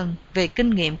với Ngân về kinh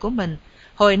nghiệm của mình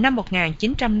hồi năm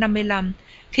 1955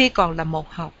 khi còn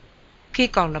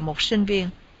là một sinh viên.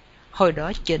 Hồi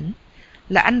đó Chỉnh,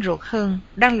 là anh ruột Hưng,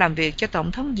 đang làm việc cho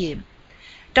Tổng thống Diệm.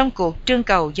 Trong cuộc trưng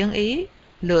cầu dân Ý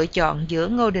lựa chọn giữa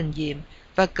Ngô Đình Diệm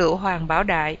và cựu Hoàng Bảo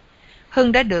Đại,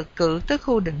 Hưng đã được cử tới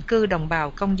khu định cư đồng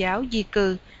bào Công giáo di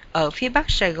cư ở phía Bắc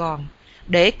Sài Gòn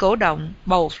để cổ động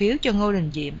bầu phiếu cho Ngô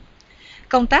Đình Diệm.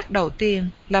 Công tác đầu tiên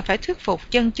là phải thuyết phục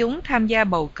dân chúng tham gia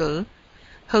bầu cử.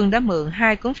 Hưng đã mượn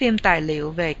 2 cuốn phim tài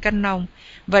liệu về canh nông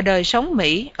và đời sống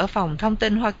Mỹ ở phòng thông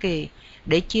tin Hoa Kỳ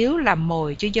để chiếu làm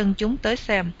mồi cho dân chúng tới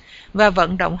xem và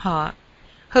vận động họ.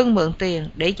 Hưng mượn tiền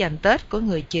để dành Tết của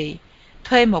người chị,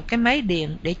 thuê một cái máy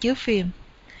điện để chiếu phim.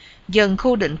 Dân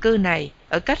khu định cư này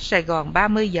ở cách Sài Gòn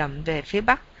 30 dặm về phía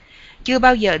Bắc, chưa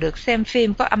bao giờ được xem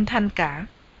phim có âm thanh cả,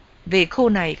 vì khu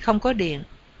này không có điện.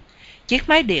 Chiếc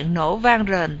máy điện nổ vang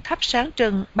rền thắp sáng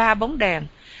trưng 3 bóng đèn,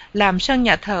 làm sân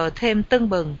nhà thờ thêm tưng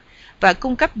bừng và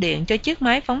cung cấp điện cho chiếc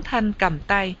máy phóng thanh cầm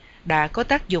tay đã có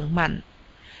tác dụng mạnh.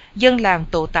 Dân làng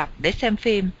tụ tập để xem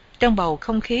phim trong bầu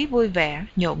không khí vui vẻ,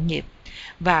 nhộn nhịp,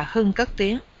 và Hưng cất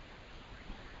tiếng.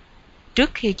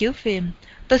 Trước khi chiếu phim,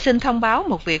 tôi xin thông báo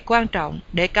một việc quan trọng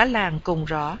để cả làng cùng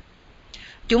rõ.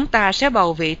 Chúng ta sẽ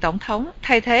bầu vị tổng thống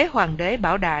thay thế Hoàng đế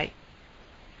Bảo Đại.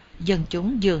 Dân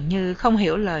chúng dường như không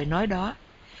hiểu lời nói đó.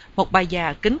 Một bà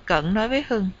già kính cẩn nói với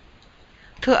Hưng,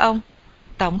 thưa ông,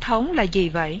 tổng thống là gì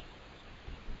vậy?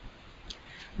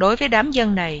 Đối với đám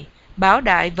dân này, Bảo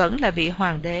Đại vẫn là vị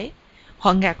hoàng đế.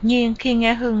 Họ ngạc nhiên khi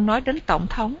nghe Hưng nói đến tổng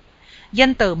thống,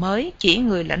 danh từ mới chỉ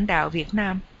người lãnh đạo Việt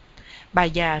Nam. Bà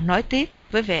già nói tiếp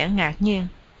với vẻ ngạc nhiên.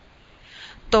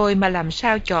 Tôi mà làm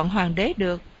sao chọn hoàng đế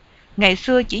được? Ngày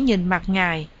xưa chỉ nhìn mặt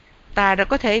ngài, ta đã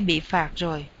có thể bị phạt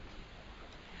rồi.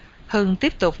 Hưng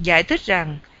tiếp tục giải thích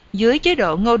rằng, dưới chế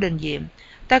độ Ngô Đình Diệm,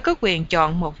 ta có quyền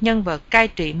chọn một nhân vật cai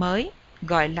trị mới,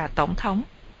 gọi là tổng thống.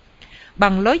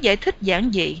 Bằng lối giải thích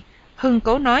giản dị, Hưng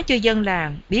cố nói cho dân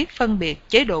làng biết phân biệt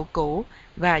chế độ cũ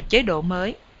và chế độ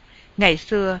mới. Ngày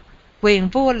xưa, quyền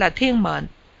vua là thiên mệnh,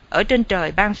 ở trên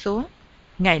trời ban xuống.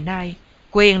 Ngày nay,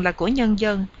 quyền là của nhân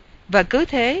dân, và cứ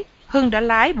thế, Hưng đã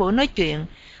lái buổi nói chuyện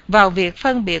vào việc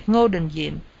phân biệt Ngô Đình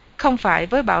Diệm, không phải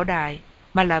với Bảo Đại,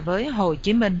 mà là với Hồ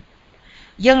Chí Minh.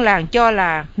 Dân làng cho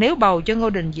là nếu bầu cho Ngô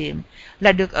Đình Diệm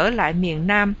là được ở lại miền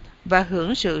Nam và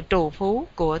hưởng sự trù phú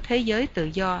của thế giới tự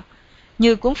do,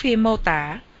 như cuốn phim mô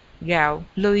tả, gạo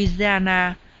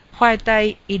Louisiana, khoai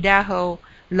tây Idaho,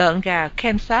 lợn gà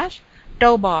Kansas,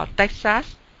 trâu bò Texas.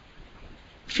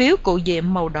 Phiếu cụ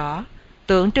Diệm màu đỏ,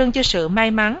 tượng trưng cho sự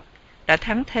may mắn, đã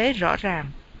thắng thế rõ ràng.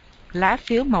 Lá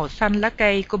phiếu màu xanh lá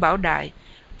cây của Bảo Đại,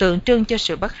 tượng trưng cho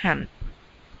sự bất hạnh.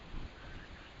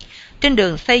 Trên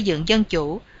đường xây dựng dân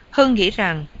chủ, Hưng nghĩ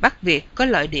rằng Bắc Việt có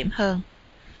lợi điểm hơn.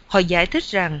 Họ giải thích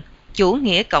rằng chủ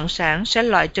nghĩa cộng sản sẽ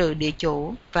loại trừ địa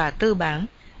chủ và tư bản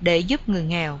để giúp người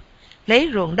nghèo, lấy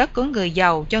ruộng đất của người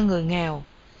giàu cho người nghèo.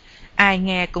 Ai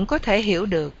nghe cũng có thể hiểu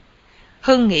được.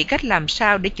 Hưng nghĩ cách làm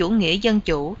sao để chủ nghĩa dân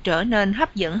chủ trở nên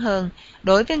hấp dẫn hơn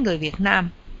đối với người Việt Nam.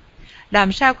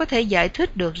 Làm sao có thể giải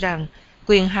thích được rằng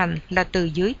quyền hành là từ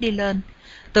dưới đi lên,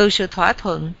 từ sự thỏa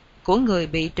thuận của người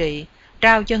bị trị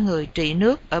trao cho người trị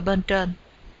nước ở bên trên.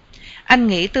 Anh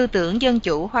nghĩ tư tưởng dân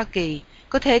chủ Hoa Kỳ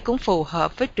có thể cũng phù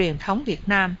hợp với truyền thống Việt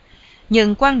Nam,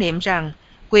 nhưng quan niệm rằng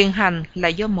quyền hành là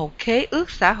do một khế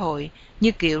ước xã hội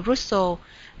như kiểu Rousseau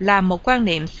là một quan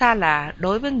niệm xa lạ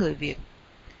đối với người Việt.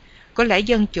 Có lẽ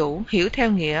dân chủ hiểu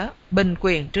theo nghĩa bình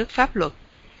quyền trước pháp luật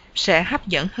sẽ hấp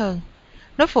dẫn hơn.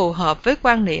 Nó phù hợp với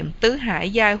quan niệm tứ hải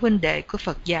giai huynh đệ của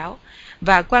Phật giáo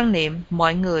và quan niệm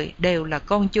mọi người đều là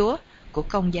con chúa của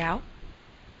Công giáo.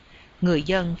 Người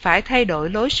dân phải thay đổi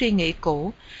lối suy nghĩ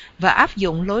cũ và áp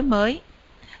dụng lối mới.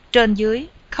 Trên dưới,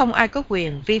 không ai có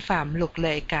quyền vi phạm luật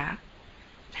lệ cả.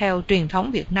 Theo truyền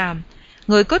thống Việt Nam,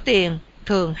 người có tiền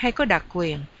thường hay có đặc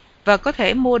quyền và có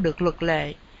thể mua được luật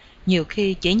lệ. Nhiều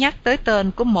khi chỉ nhắc tới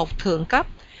tên của một thượng cấp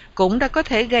cũng đã có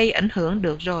thể gây ảnh hưởng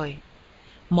được rồi.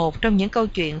 Một trong những câu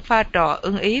chuyện pha trò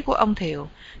ưng ý của ông Thiệu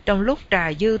trong lúc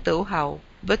trà dư tửu hậu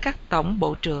với các tổng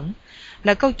bộ trưởng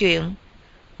là câu chuyện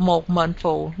một mệnh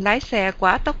phụ lái xe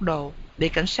quá tốc độ bị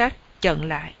cảnh sát chặn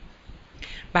lại.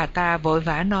 Bà ta vội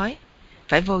vã nói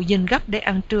phải vô dinh gấp để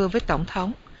ăn trưa với tổng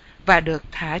thống và được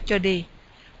thả cho đi.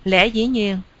 Lẽ dĩ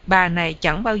nhiên bà này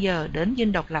chẳng bao giờ đến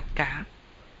dinh độc lập cả.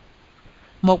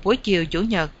 Một buổi chiều chủ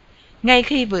nhật, ngay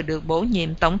khi vừa được bổ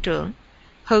nhiệm tổng trưởng,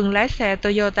 Hưng lái xe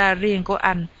Toyota riêng của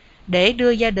anh để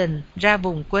đưa gia đình ra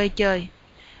vùng quê chơi.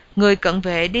 Người cận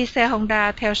vệ đi xe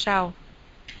Honda theo sau.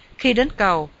 Khi đến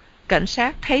cầu, cảnh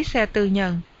sát thấy xe tư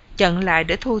nhân, chặn lại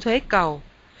để thu thuế cầu.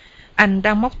 Anh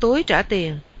đang móc túi trả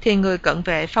tiền, thì người cận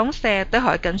vệ phóng xe tới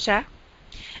hỏi cảnh sát.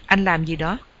 Anh làm gì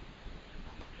đó?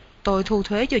 Tôi thu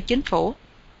thuế cho chính phủ.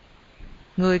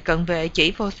 Người cận vệ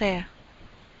chỉ vô xe.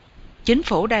 Chính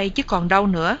phủ đây chứ còn đâu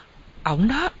nữa. Ổng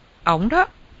đó, ổng đó.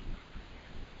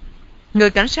 Người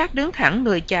cảnh sát đứng thẳng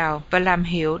người chào và làm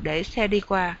hiệu để xe đi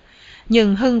qua.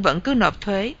 Nhưng Hưng vẫn cứ nộp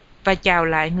thuế và chào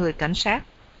lại người cảnh sát.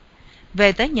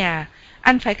 Về tới nhà,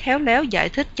 anh phải khéo léo giải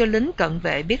thích cho lính cận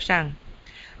vệ biết rằng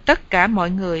tất cả mọi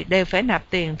người đều phải nạp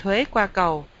tiền thuế qua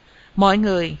cầu. Mọi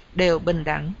người đều bình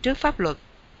đẳng trước pháp luật.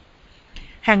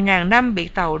 Hàng ngàn năm bị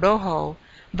tàu đô hộ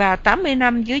và 80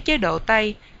 năm dưới chế độ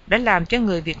Tây đã làm cho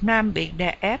người Việt Nam bị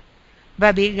đè ép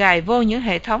và bị gài vô những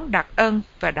hệ thống đặc ân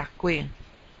và đặc quyền.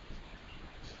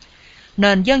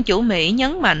 Nền dân chủ Mỹ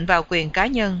nhấn mạnh vào quyền cá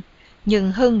nhân,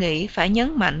 nhưng Hưng nghĩ phải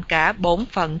nhấn mạnh cả bổn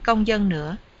phận công dân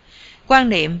nữa. Quan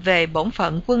niệm về bổn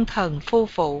phận quân thần phu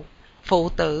phụ, phụ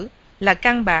tử là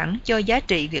căn bản cho giá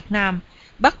trị Việt Nam,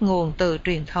 bắt nguồn từ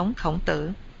truyền thống Khổng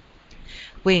Tử.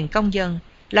 Quyền công dân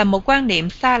là một quan niệm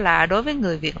xa lạ đối với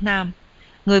người Việt Nam.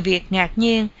 Người Việt ngạc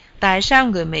nhiên tại sao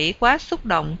người Mỹ quá xúc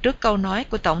động trước câu nói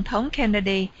của Tổng thống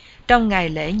Kennedy trong ngày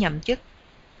lễ nhậm chức.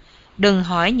 Đừng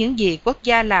hỏi những gì quốc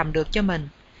gia làm được cho mình,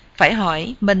 phải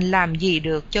hỏi mình làm gì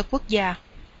được cho quốc gia.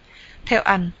 Theo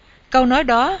anh, câu nói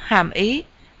đó hàm ý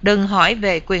đừng hỏi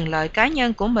về quyền lợi cá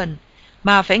nhân của mình,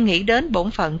 mà phải nghĩ đến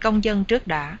bổn phận công dân trước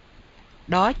đã.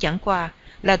 Đó chẳng qua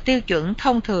là tiêu chuẩn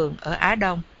thông thường ở Á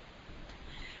Đông.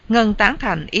 Ngân tán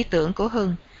thành ý tưởng của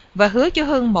Hưng và hứa cho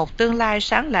Hưng một tương lai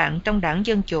sáng lạng trong đảng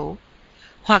Dân Chủ.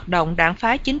 Hoạt động đảng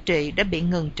phái chính trị đã bị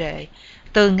ngừng trệ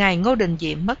từ ngày Ngô Đình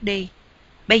Diệm mất đi.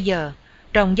 Bây giờ,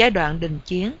 trong giai đoạn đình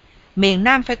chiến, miền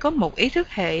Nam phải có một ý thức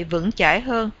hệ vững chãi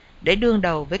hơn để đương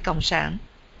đầu với Cộng sản.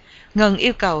 Ngân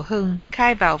yêu cầu Hưng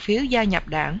khai vào phiếu gia nhập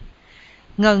đảng.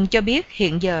 Ngân cho biết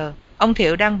hiện giờ ông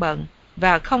Thiệu đang bận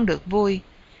và không được vui,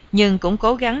 nhưng cũng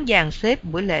cố gắng dàn xếp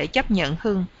buổi lễ chấp nhận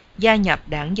Hưng gia nhập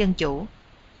đảng Dân Chủ.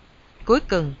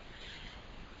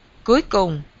 Cuối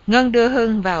cùng, Ngân đưa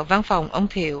Hưng vào văn phòng ông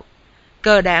Thiệu.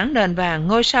 Cờ đảng nền vàng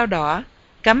ngôi sao đỏ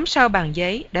cắm sau bàn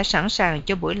giấy đã sẵn sàng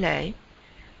cho buổi lễ.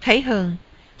 Thấy Hưng,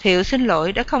 Thiệu xin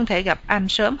lỗi đã không thể gặp anh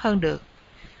sớm hơn được.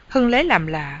 Hưng lấy làm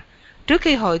lạ, trước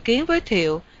khi hội kiến với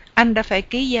Thiệu, anh đã phải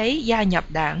ký giấy gia nhập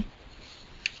đảng.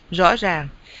 Rõ ràng,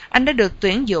 anh đã được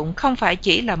tuyển dụng không phải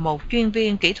chỉ là một chuyên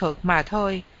viên kỹ thuật mà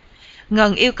thôi.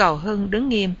 Ngân yêu cầu Hưng đứng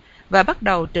nghiêm và bắt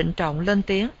đầu trịnh trọng lên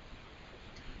tiếng.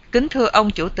 Kính thưa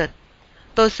ông Chủ tịch,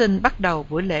 tôi xin bắt đầu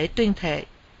buổi lễ tuyên thệ.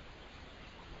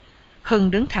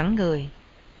 Hưng đứng thẳng người.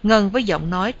 Ngân với giọng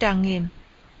nói trang nghiêm.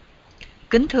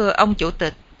 Kính thưa ông Chủ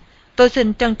tịch, tôi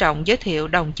xin trân trọng giới thiệu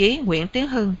đồng chí Nguyễn Tiến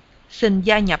Hưng, xin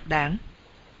gia nhập đảng.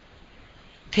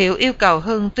 Thiệu yêu cầu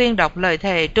Hưng tuyên đọc lời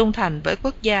thề trung thành với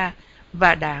quốc gia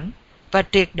và đảng và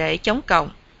triệt để chống cộng.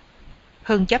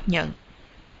 Hưng chấp nhận.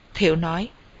 Thiệu nói,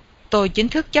 tôi chính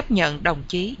thức chấp nhận đồng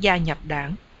chí gia nhập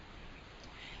đảng.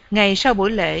 Ngày sau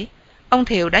buổi lễ, ông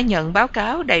Thiệu đã nhận báo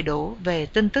cáo đầy đủ về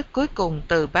tin tức cuối cùng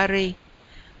từ Paris.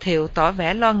 Thiệu tỏ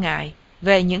vẻ lo ngại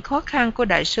về những khó khăn của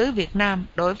đại sứ Việt Nam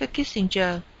đối với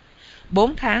Kissinger.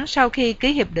 4 tháng sau khi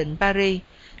ký hiệp định Paris,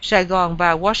 Sài Gòn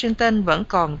và Washington vẫn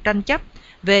còn tranh chấp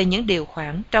về những điều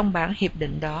khoản trong bản hiệp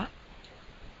định đó.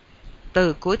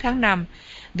 Từ cuối tháng 5,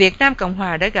 Việt Nam Cộng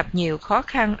Hòa đã gặp nhiều khó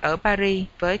khăn ở Paris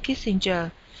với Kissinger,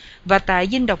 và tại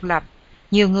Dinh Độc Lập,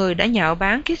 nhiều người đã nhạo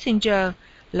báng Kissinger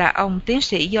là ông tiến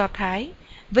sĩ Do Thái,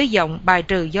 với giọng bài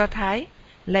trừ Do Thái,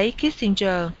 lấy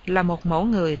Kissinger là một mẫu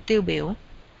người tiêu biểu.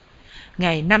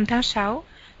 Ngày 5 tháng 6,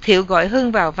 Thiệu gọi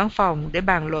Hưng vào văn phòng để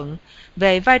bàn luận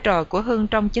về vai trò của Hưng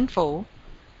trong chính phủ.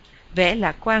 Vẻ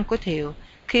lạc quan của Thiệu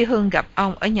khi Hưng gặp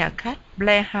ông ở nhà khách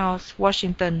Blair House,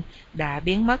 Washington đã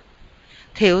biến mất.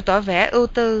 Thiệu tỏ vẻ ưu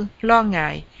tư, lo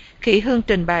ngại khi Hưng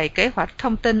trình bày kế hoạch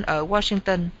thông tin ở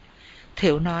Washington.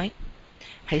 Thiệu nói,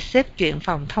 hãy xếp chuyện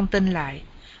phòng thông tin lại.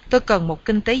 Tôi cần một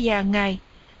kinh tế gia ngay,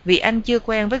 vì anh chưa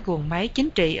quen với guồng máy chính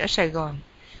trị ở Sài Gòn.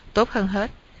 Tốt hơn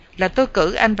hết là tôi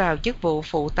cử anh vào chức vụ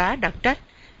phụ tá đặc trách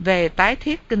về tái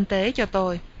thiết kinh tế cho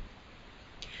tôi.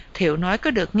 Thiệu nói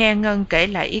có được nghe Ngân kể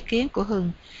lại ý kiến của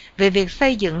Hưng về việc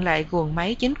xây dựng lại guồng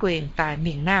máy chính quyền tại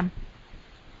miền Nam.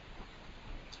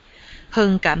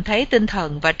 Hưng cảm thấy tinh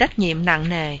thần và trách nhiệm nặng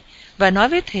nề và nói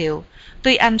với Thiệu,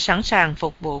 tuy anh sẵn sàng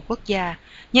phục vụ quốc gia,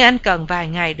 nhưng anh cần vài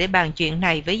ngày để bàn chuyện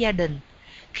này với gia đình.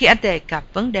 Khi anh đề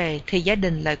cập vấn đề thì gia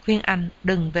đình lại khuyên anh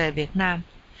đừng về Việt Nam.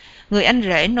 Người anh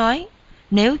rể nói,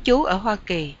 nếu chú ở Hoa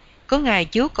Kỳ, có ngày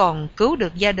chú còn cứu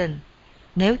được gia đình.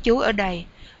 Nếu chú ở đây,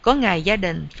 có ngày gia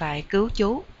đình phải cứu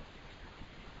chú.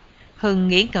 Hưng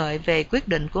nghĩ ngợi về quyết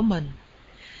định của mình.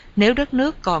 Nếu đất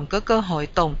nước còn có cơ hội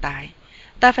tồn tại,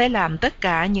 ta phải làm tất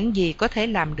cả những gì có thể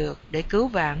làm được để cứu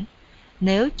vãn.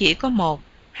 Nếu chỉ có 1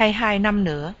 hay 2 năm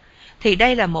nữa, thì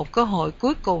đây là một cơ hội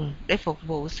cuối cùng để phục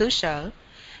vụ xứ sở.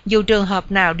 Dù trường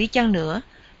hợp nào đi chăng nữa,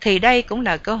 thì đây cũng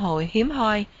là cơ hội hiếm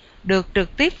hoi được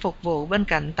trực tiếp phục vụ bên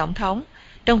cạnh Tổng thống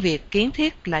trong việc kiến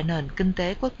thiết lại nền kinh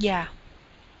tế quốc gia.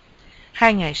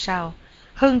 2 ngày sau,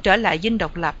 Hưng trở lại Dinh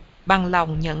Độc Lập bằng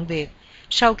lòng nhận việc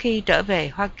sau khi trở về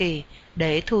Hoa Kỳ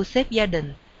để thu xếp gia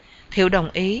đình. Thiệu đồng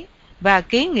ý và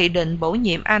ký nghị định bổ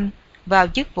nhiệm anh vào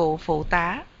chức vụ phụ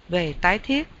tá về tái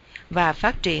thiết và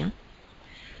phát triển.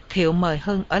 Thiệu mời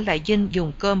Hưng ở lại Dinh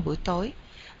dùng cơm buổi tối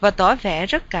và tỏ vẻ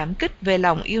rất cảm kích về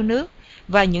lòng yêu nước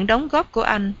và những đóng góp của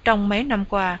anh trong mấy năm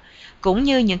qua, cũng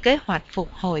như những kế hoạch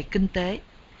phục hồi kinh tế.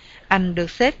 Anh được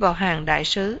xếp vào hàng đại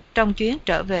sứ trong chuyến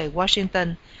trở về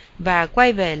Washington và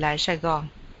quay về lại Sài Gòn.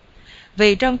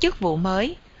 Vì trong chức vụ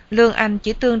mới, lương anh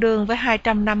chỉ tương đương với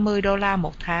 $250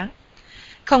 một tháng.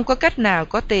 Không có cách nào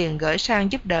có tiền gửi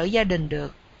sang giúp đỡ gia đình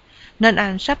được, nên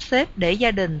anh sắp xếp để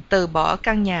gia đình từ bỏ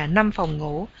căn nhà 5 phòng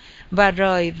ngủ và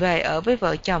rời về ở với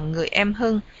vợ chồng người em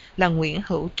Hưng là Nguyễn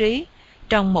Hữu Trí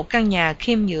trong một căn nhà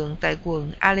khiêm nhượng tại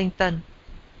quận Arlington.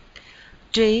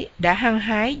 Trí đã hăng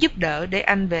hái giúp đỡ để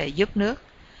anh về giúp nước.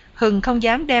 Hưng không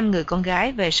dám đem người con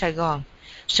gái về Sài Gòn,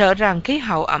 sợ rằng khí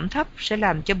hậu ẩm thấp sẽ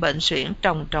làm cho bệnh suyễn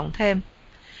trầm trọng thêm.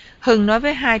 Hưng nói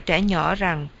với 2 trẻ nhỏ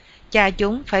rằng cha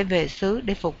chúng phải về xứ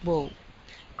để phục vụ.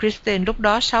 Christine lúc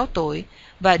đó 6 tuổi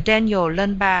và Daniel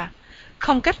lên 3,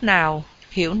 không cách nào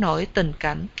hiểu nổi tình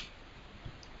cảnh.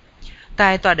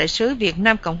 Tại Tòa đại sứ Việt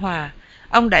Nam Cộng Hòa,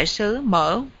 ông đại sứ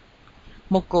mở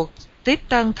một cuộc tiếp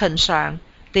tân thịnh soạn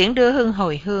tiễn đưa Hưng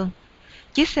hồi hương.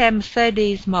 Chiếc xe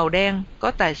Mercedes màu đen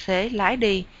có tài xế lái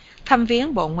đi thăm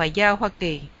viếng Bộ Ngoại giao Hoa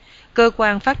Kỳ, Cơ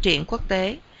quan Phát triển Quốc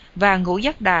tế và Ngũ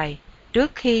Giác Đài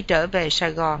trước khi trở về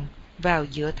Sài Gòn vào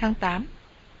giữa tháng 8.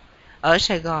 Ở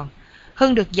Sài Gòn,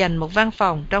 Hưng được dành một văn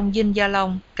phòng trong Dinh Gia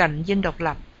Long cạnh Dinh Độc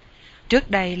Lập.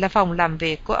 Trước đây là phòng làm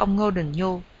việc của ông Ngô Đình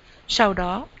Nhu, sau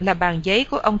đó là bàn giấy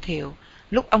của ông Thiệu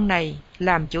lúc ông này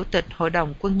làm chủ tịch Hội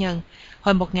đồng Quân nhân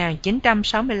hồi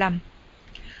 1965.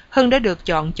 Hưng đã được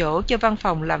chọn chỗ cho văn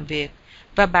phòng làm việc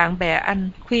và bạn bè anh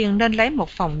khuyên nên lấy một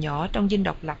phòng nhỏ trong Dinh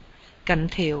Độc Lập, cạnh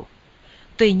Thiệu.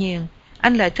 Tuy nhiên,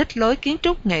 anh lại thích lối kiến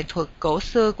trúc nghệ thuật cổ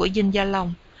xưa của Dinh Gia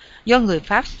Long, do người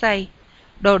Pháp xây,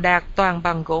 đồ đạc toàn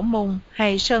bằng gỗ mung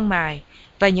hay sơn mài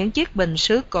và những chiếc bình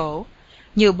sứ cổ.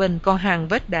 Nhiều bình còn hằn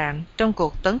vết đạn trong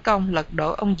cuộc tấn công lật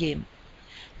đổ ông Diệm.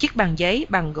 Chiếc bàn giấy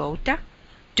bằng gỗ trắc,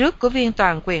 trước của viên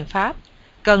toàn quyền Pháp,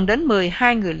 cần đến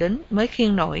 12 người lính mới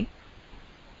khiêng nổi.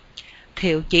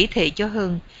 Thiệu chỉ thị cho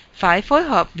Hưng phải phối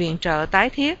hợp viện trợ tái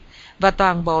thiết và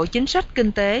toàn bộ chính sách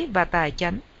kinh tế và tài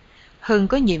chánh. Hưng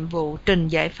có nhiệm vụ trình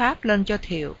giải pháp lên cho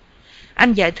Thiệu.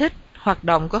 Anh giải thích hoạt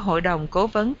động của Hội đồng Cố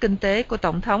vấn Kinh tế của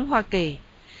Tổng thống Hoa Kỳ.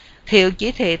 Thiệu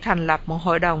chỉ thị thành lập một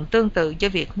hội đồng tương tự cho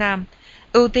Việt Nam.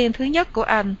 Ưu tiên thứ nhất của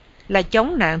anh là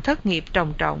chống nạn thất nghiệp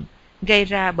trầm trọng gây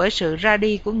ra bởi sự ra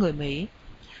đi của người Mỹ.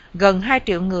 Gần 2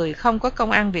 triệu người không có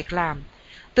công ăn việc làm,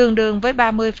 tương đương với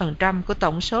 30% của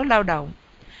tổng số lao động.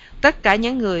 Tất cả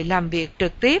những người làm việc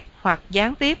trực tiếp hoặc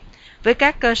gián tiếp với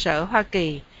các cơ sở Hoa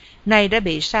Kỳ nay đã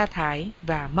bị sa thải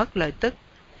và mất lợi tức.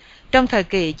 Trong thời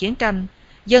kỳ chiến tranh,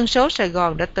 dân số Sài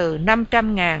Gòn đã từ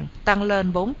 500.000 tăng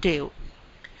lên 4 triệu.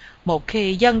 Một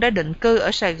khi dân đã định cư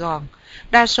ở Sài Gòn,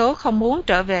 đa số không muốn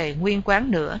trở về nguyên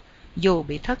quán nữa, dù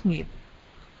bị thất nghiệp.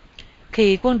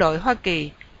 Khi quân đội Hoa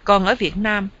Kỳ còn ở Việt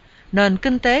Nam, nền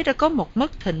kinh tế đã có một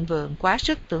mức thịnh vượng quá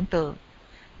sức tưởng tượng.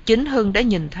 Chính Hưng đã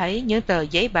nhìn thấy những tờ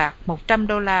giấy bạc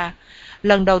 $100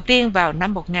 lần đầu tiên vào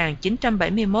năm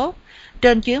 1971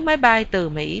 trên chuyến máy bay từ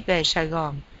Mỹ về Sài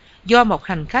Gòn, do một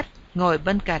hành khách ngồi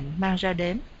bên cạnh mang ra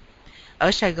đếm.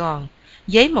 Ở Sài Gòn,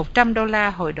 giấy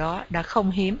 $100 hồi đó đã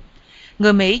không hiếm.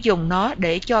 Người Mỹ dùng nó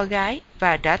để cho gái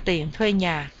và trả tiền thuê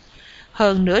nhà.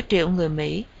 Hơn nửa triệu người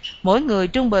Mỹ, mỗi người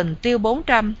trung bình tiêu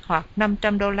 $400 hoặc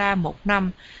 $500 một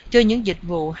năm cho những dịch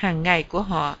vụ hàng ngày của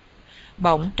họ.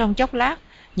 Bỗng trong chốc lát,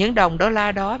 những đồng đô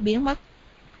la đó biến mất.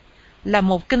 Là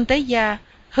một kinh tế gia,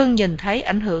 Hưng nhìn thấy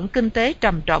ảnh hưởng kinh tế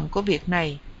trầm trọng của việc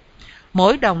này.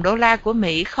 Mỗi đồng đô la của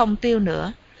Mỹ không tiêu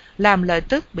nữa, làm lợi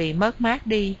tức bị mất mát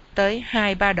đi tới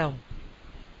 2-3 đồng.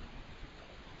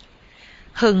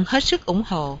 Hưng hết sức ủng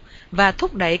hộ và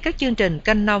thúc đẩy các chương trình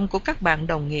canh nông của các bạn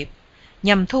đồng nghiệp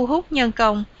nhằm thu hút nhân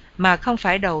công mà không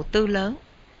phải đầu tư lớn.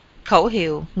 Khẩu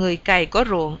hiệu người cày có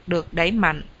ruộng được đẩy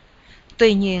mạnh.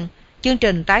 Tuy nhiên, chương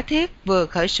trình tái thiết vừa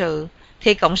khởi sự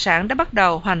thì Cộng sản đã bắt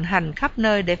đầu hoành hành khắp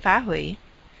nơi để phá hủy.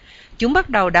 Chúng bắt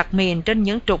đầu đặt mìn trên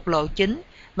những trục lộ chính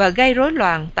và gây rối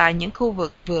loạn tại những khu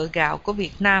vực vựa gạo của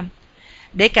Việt Nam.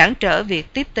 Để cản trở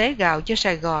việc tiếp tế gạo cho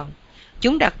Sài Gòn,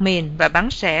 chúng đặt mìn và bắn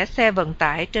xẻ xe vận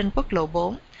tải trên quốc lộ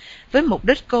 4 với mục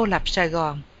đích cô lập Sài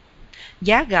Gòn.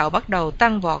 Giá gạo bắt đầu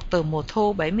tăng vọt từ mùa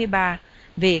thu 73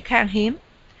 vì khan hiếm.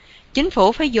 Chính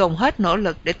phủ phải dồn hết nỗ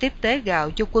lực để tiếp tế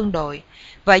gạo cho quân đội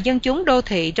và dân chúng đô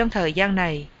thị trong thời gian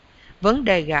này. Vấn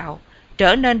đề gạo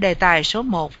trở nên đề tài số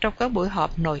 1 trong các buổi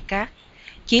họp nội các,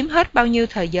 chiếm hết bao nhiêu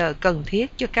thời giờ cần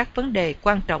thiết cho các vấn đề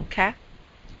quan trọng khác.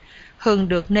 Hưng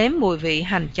được nếm mùi vị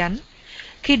hành chánh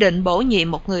khi định bổ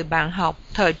nhiệm một người bạn học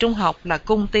thời trung học là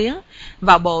Cung Tiến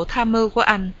vào bộ tham mưu của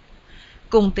anh.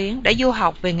 Cung Tiến đã du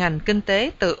học về ngành kinh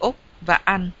tế từ Úc và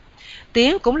Anh.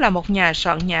 Tiến cũng là một nhà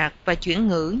soạn nhạc và chuyển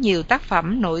ngữ nhiều tác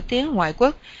phẩm nổi tiếng ngoại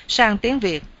quốc sang tiếng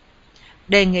Việt.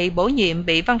 Đề nghị bổ nhiệm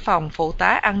bị văn phòng phụ tá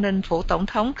an ninh phủ tổng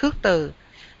thống khước từ,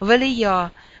 với lý do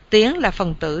Tiến là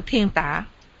phần tử thiên tả.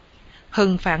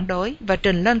 Hưng phản đối và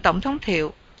trình lên Tổng thống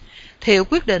Thiệu. Thiệu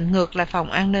quyết định ngược lại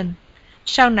phòng an ninh.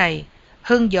 Sau này,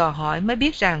 Hưng dò hỏi mới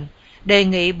biết rằng đề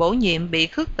nghị bổ nhiệm bị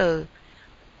khước từ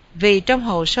vì trong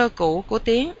hồ sơ cũ của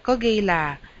Tiến có ghi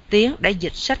là Tiến đã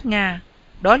dịch sách Nga.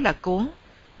 Đó là cuốn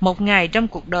Một ngày trong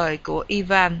cuộc đời của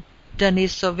Ivan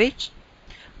Denisovich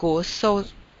của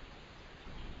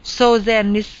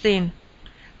Solzhenitsyn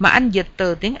mà anh dịch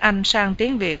từ tiếng Anh sang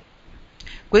tiếng Việt.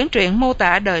 Quyển truyện mô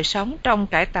tả đời sống trong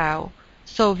cải tạo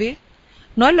Xô Viết,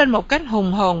 nói lên một cách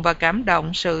hùng hồn và cảm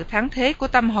động sự thắng thế của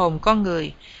tâm hồn con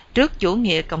người trước chủ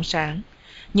nghĩa cộng sản.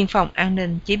 Nhưng phòng an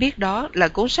ninh chỉ biết đó là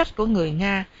cuốn sách của người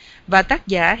Nga và tác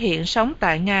giả hiện sống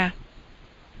tại Nga.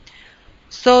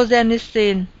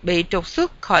 Solzhenitsyn bị trục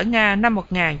xuất khỏi Nga năm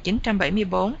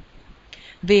 1974.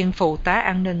 Viên phụ tá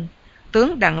an ninh,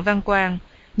 tướng Đặng Văn Quang,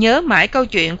 nhớ mãi câu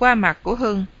chuyện qua mặt của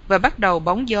Hưng và bắt đầu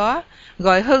bóng gió,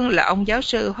 gọi Hưng là ông giáo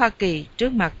sư Hoa Kỳ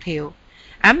trước mặt Thiệu,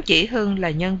 ám chỉ Hưng là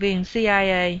nhân viên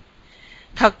CIA.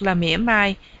 Thật là mỉa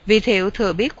mai, vì Thiệu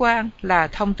thừa biết Quang là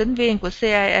thông tín viên của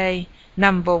CIA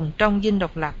nằm vùng trong dinh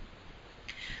độc lập.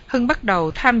 Hưng bắt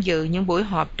đầu tham dự những buổi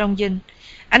họp trong dinh.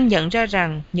 Anh nhận ra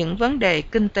rằng những vấn đề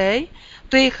kinh tế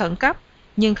tuy khẩn cấp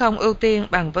nhưng không ưu tiên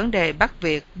bằng vấn đề bắt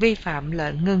Việt vi phạm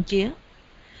lệnh ngưng chiến.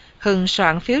 Hưng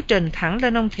soạn phiếu trình thẳng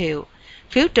lên ông Thiệu.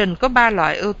 Phiếu trình có 3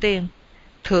 loại ưu tiên: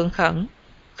 thượng khẩn,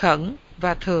 khẩn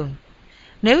và thường.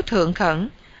 Nếu thượng khẩn,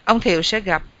 ông Thiệu sẽ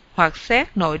gặp hoặc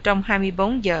xét nội trong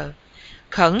 24 giờ.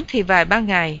 Khẩn thì vài ba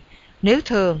ngày, nếu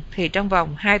thường thì trong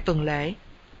vòng 2 tuần lễ.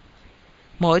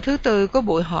 Mỗi thứ Tư có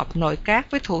buổi họp nội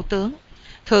các với thủ tướng,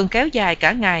 thường kéo dài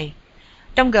cả ngày.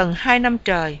 Trong gần 2 năm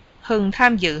trời, Hưng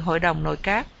tham dự hội đồng nội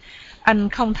các. Anh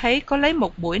không thấy có lấy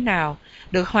một buổi nào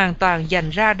được hoàn toàn dành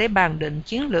ra để bàn định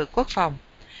chiến lược quốc phòng.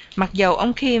 Mặc dầu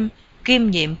ông Khiêm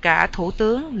kiêm nhiệm cả thủ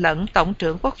tướng lẫn tổng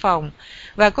trưởng quốc phòng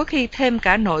và có khi thêm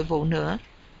cả nội vụ nữa.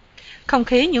 Không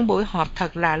khí những buổi họp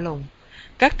thật lạ lùng.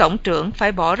 Các tổng trưởng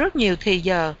phải bỏ rất nhiều thì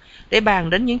giờ để bàn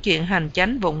đến những chuyện hành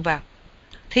chánh vụn vặt.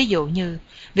 Thí dụ như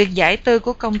việc giải tư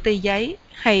của công ty giấy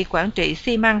hay quản trị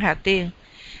xi măng Hà Tiên,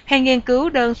 hay nghiên cứu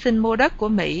đơn xin mua đất của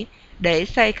Mỹ để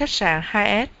xây khách sạn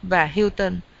Hyatt và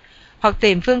Hilton, hoặc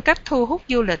tìm phương cách thu hút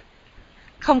du lịch.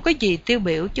 Không có gì tiêu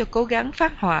biểu cho cố gắng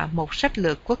phát họa một sách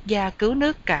lược quốc gia cứu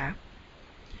nước cả.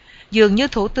 Dường như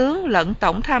thủ tướng lẫn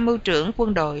tổng tham mưu trưởng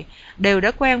quân đội đều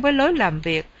đã quen với lối làm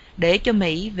việc để cho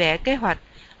Mỹ vẽ kế hoạch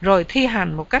rồi thi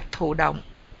hành một cách thụ động.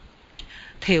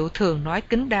 Thiệu thường nói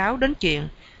kín đáo đến chuyện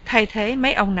thay thế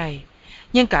mấy ông này,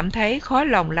 nhưng cảm thấy khó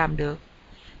lòng làm được.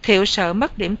 Thiệu sợ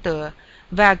mất điểm tựa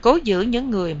và cố giữ những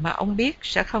người mà ông biết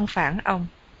sẽ không phản ông.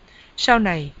 Sau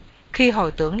này, khi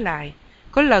hồi tưởng lại,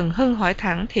 có lần Hưng hỏi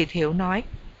thẳng thì Thiệu nói: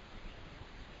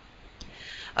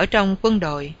 ở trong quân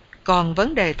đội còn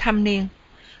vấn đề thâm niên,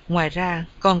 ngoài ra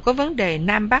còn có vấn đề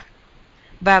Nam Bắc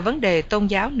và vấn đề tôn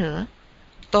giáo nữa.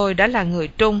 Tôi đã là người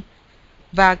Trung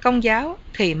và Công giáo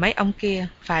thì mấy ông kia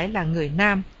phải là người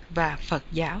Nam và Phật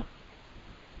giáo.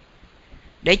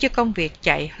 Để cho công việc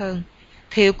chạy hơn,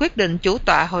 Thiệu quyết định chủ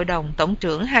tọa hội đồng tổng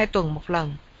trưởng 2 tuần một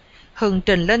lần. Hưng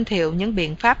trình lên Thiệu những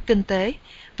biện pháp kinh tế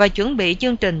và chuẩn bị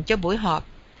chương trình cho buổi họp.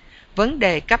 Vấn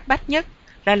đề cấp bách nhất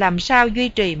là làm sao duy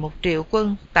trì 1 triệu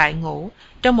quân tại ngũ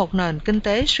trong một nền kinh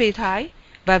tế suy thoái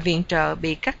và viện trợ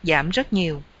bị cắt giảm rất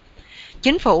nhiều.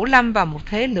 Chính phủ lâm vào một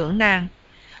thế lưỡng nan.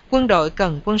 Quân đội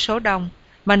cần quân số đông,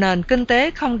 mà nền kinh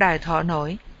tế không đài thọ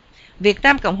nổi. Việt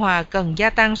Nam Cộng Hòa cần gia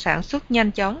tăng sản xuất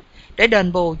nhanh chóng để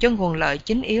đền bù cho nguồn lợi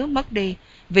chính yếu mất đi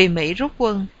vì Mỹ rút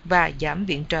quân và giảm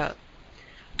viện trợ.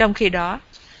 Trong khi đó,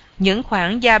 những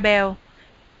khoản da beo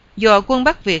do quân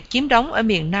Bắc Việt chiếm đóng ở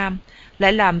miền Nam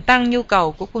lại làm tăng nhu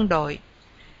cầu của quân đội.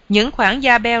 Những khoản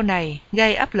da beo này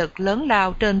gây áp lực lớn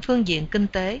lao trên phương diện kinh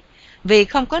tế vì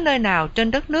không có nơi nào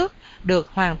trên đất nước được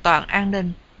hoàn toàn an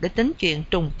ninh để tính chuyện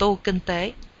trùng tu kinh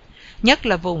tế, nhất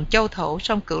là vùng châu thổ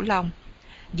sông Cửu Long.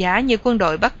 Giả như quân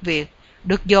đội Bắc Việt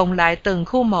được dồn lại từng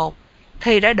khu một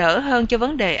thì đã đỡ hơn cho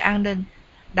vấn đề an ninh.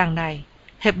 Đằng này,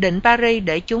 Hiệp định Paris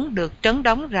để chúng được trấn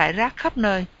đóng rải rác khắp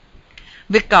nơi.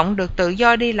 Việt Cộng được tự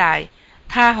do đi lại,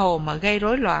 tha hồ mà gây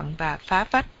rối loạn và phá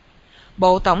phách.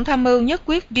 Bộ Tổng tham mưu nhất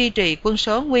quyết duy trì quân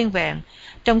số nguyên vẹn,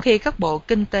 trong khi các bộ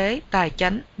kinh tế, tài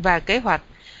chánh và kế hoạch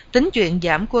tính chuyện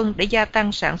giảm quân để gia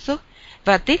tăng sản xuất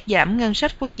và tiết giảm ngân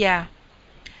sách quốc gia.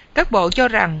 Các bộ cho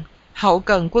rằng hậu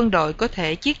cần quân đội có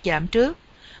thể chiết giảm trước.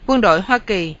 Quân đội Hoa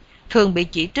Kỳ thường bị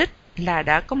chỉ trích là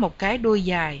đã có một cái đuôi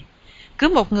dài. Cứ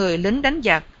một người lính đánh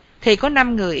giặc thì có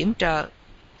 5 người yểm trợ.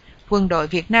 Quân đội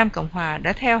Việt Nam Cộng Hòa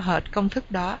đã theo hệt công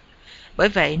thức đó, bởi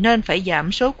vậy nên phải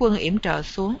giảm số quân yểm trợ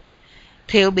xuống.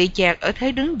 Thiệu bị chẹt ở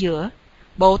thế đứng giữa.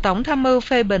 Bộ Tổng tham mưu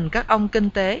phê bình các ông kinh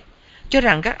tế, cho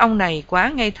rằng các ông này quá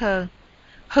ngây thơ.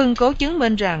 Hưng cố chứng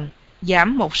minh rằng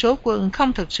giảm một số quân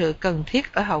không thực sự cần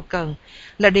thiết ở hậu cần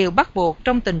là điều bắt buộc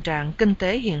trong tình trạng kinh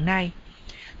tế hiện nay.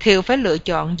 Thiệu phải lựa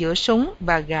chọn giữa súng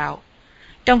và gạo.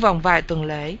 Trong vòng vài tuần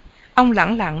lễ, ông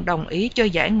lẳng lặng đồng ý cho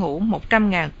giải ngũ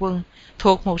 100.000 quân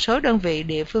thuộc một số đơn vị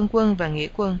địa phương quân và nghĩa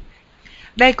quân.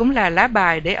 Đây cũng là lá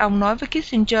bài để ông nói với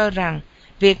Kissinger rằng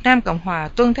Việt Nam Cộng Hòa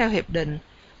tuân theo hiệp định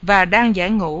và đang giải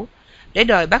ngũ, để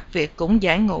đòi Bắc Việt cũng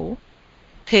giải ngũ.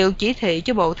 Thiệu chỉ thị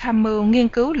cho Bộ Tham mưu nghiên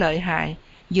cứu lợi hại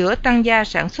giữa tăng gia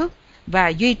sản xuất và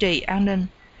duy trì an ninh.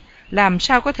 Làm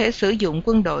sao có thể sử dụng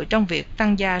quân đội trong việc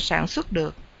tăng gia sản xuất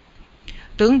được?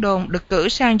 Tướng Đôn được cử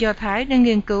sang Do Thái để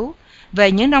nghiên cứu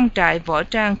về những nông trại võ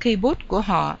trang kibbutz của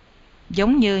họ,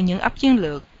 giống như những ấp chiến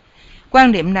lược.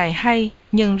 Quan điểm này hay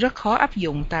nhưng rất khó áp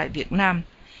dụng tại Việt Nam.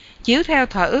 Chiếu theo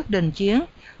thỏa ước đình chiến,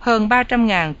 hơn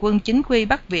 300.000 quân chính quy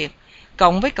Bắc Việt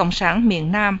cộng với Cộng sản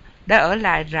miền Nam đã ở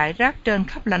lại rải rác trên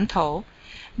khắp lãnh thổ.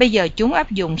 Bây giờ chúng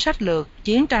áp dụng sách lược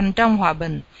chiến tranh trong hòa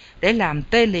bình để làm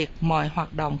tê liệt mọi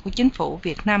hoạt động của chính phủ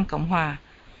Việt Nam Cộng Hòa.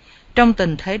 Trong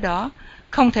tình thế đó,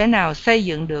 không thể nào xây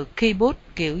dựng được kibbutz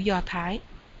kiểu Do Thái.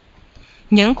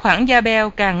 Những khoản da beo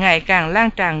càng ngày càng lan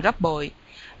tràn gấp bội.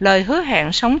 Lời hứa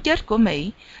hẹn sống chết của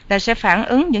Mỹ là sẽ phản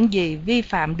ứng những gì vi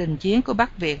phạm đình chiến của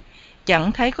Bắc Việt,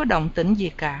 chẳng thấy có động tĩnh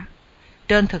gì cả.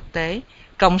 Trên thực tế,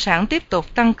 Cộng sản tiếp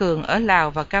tục tăng cường ở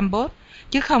Lào và Campuchia,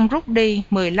 chứ không rút đi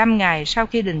 15 ngày sau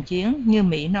khi đình chiến như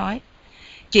Mỹ nói.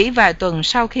 Chỉ vài tuần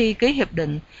sau khi ký hiệp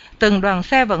định, từng đoàn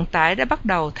xe vận tải đã bắt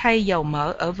đầu thay dầu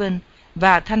mỡ ở Vinh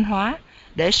và Thanh Hóa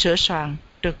để sửa soạn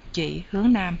trực chỉ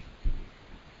hướng Nam.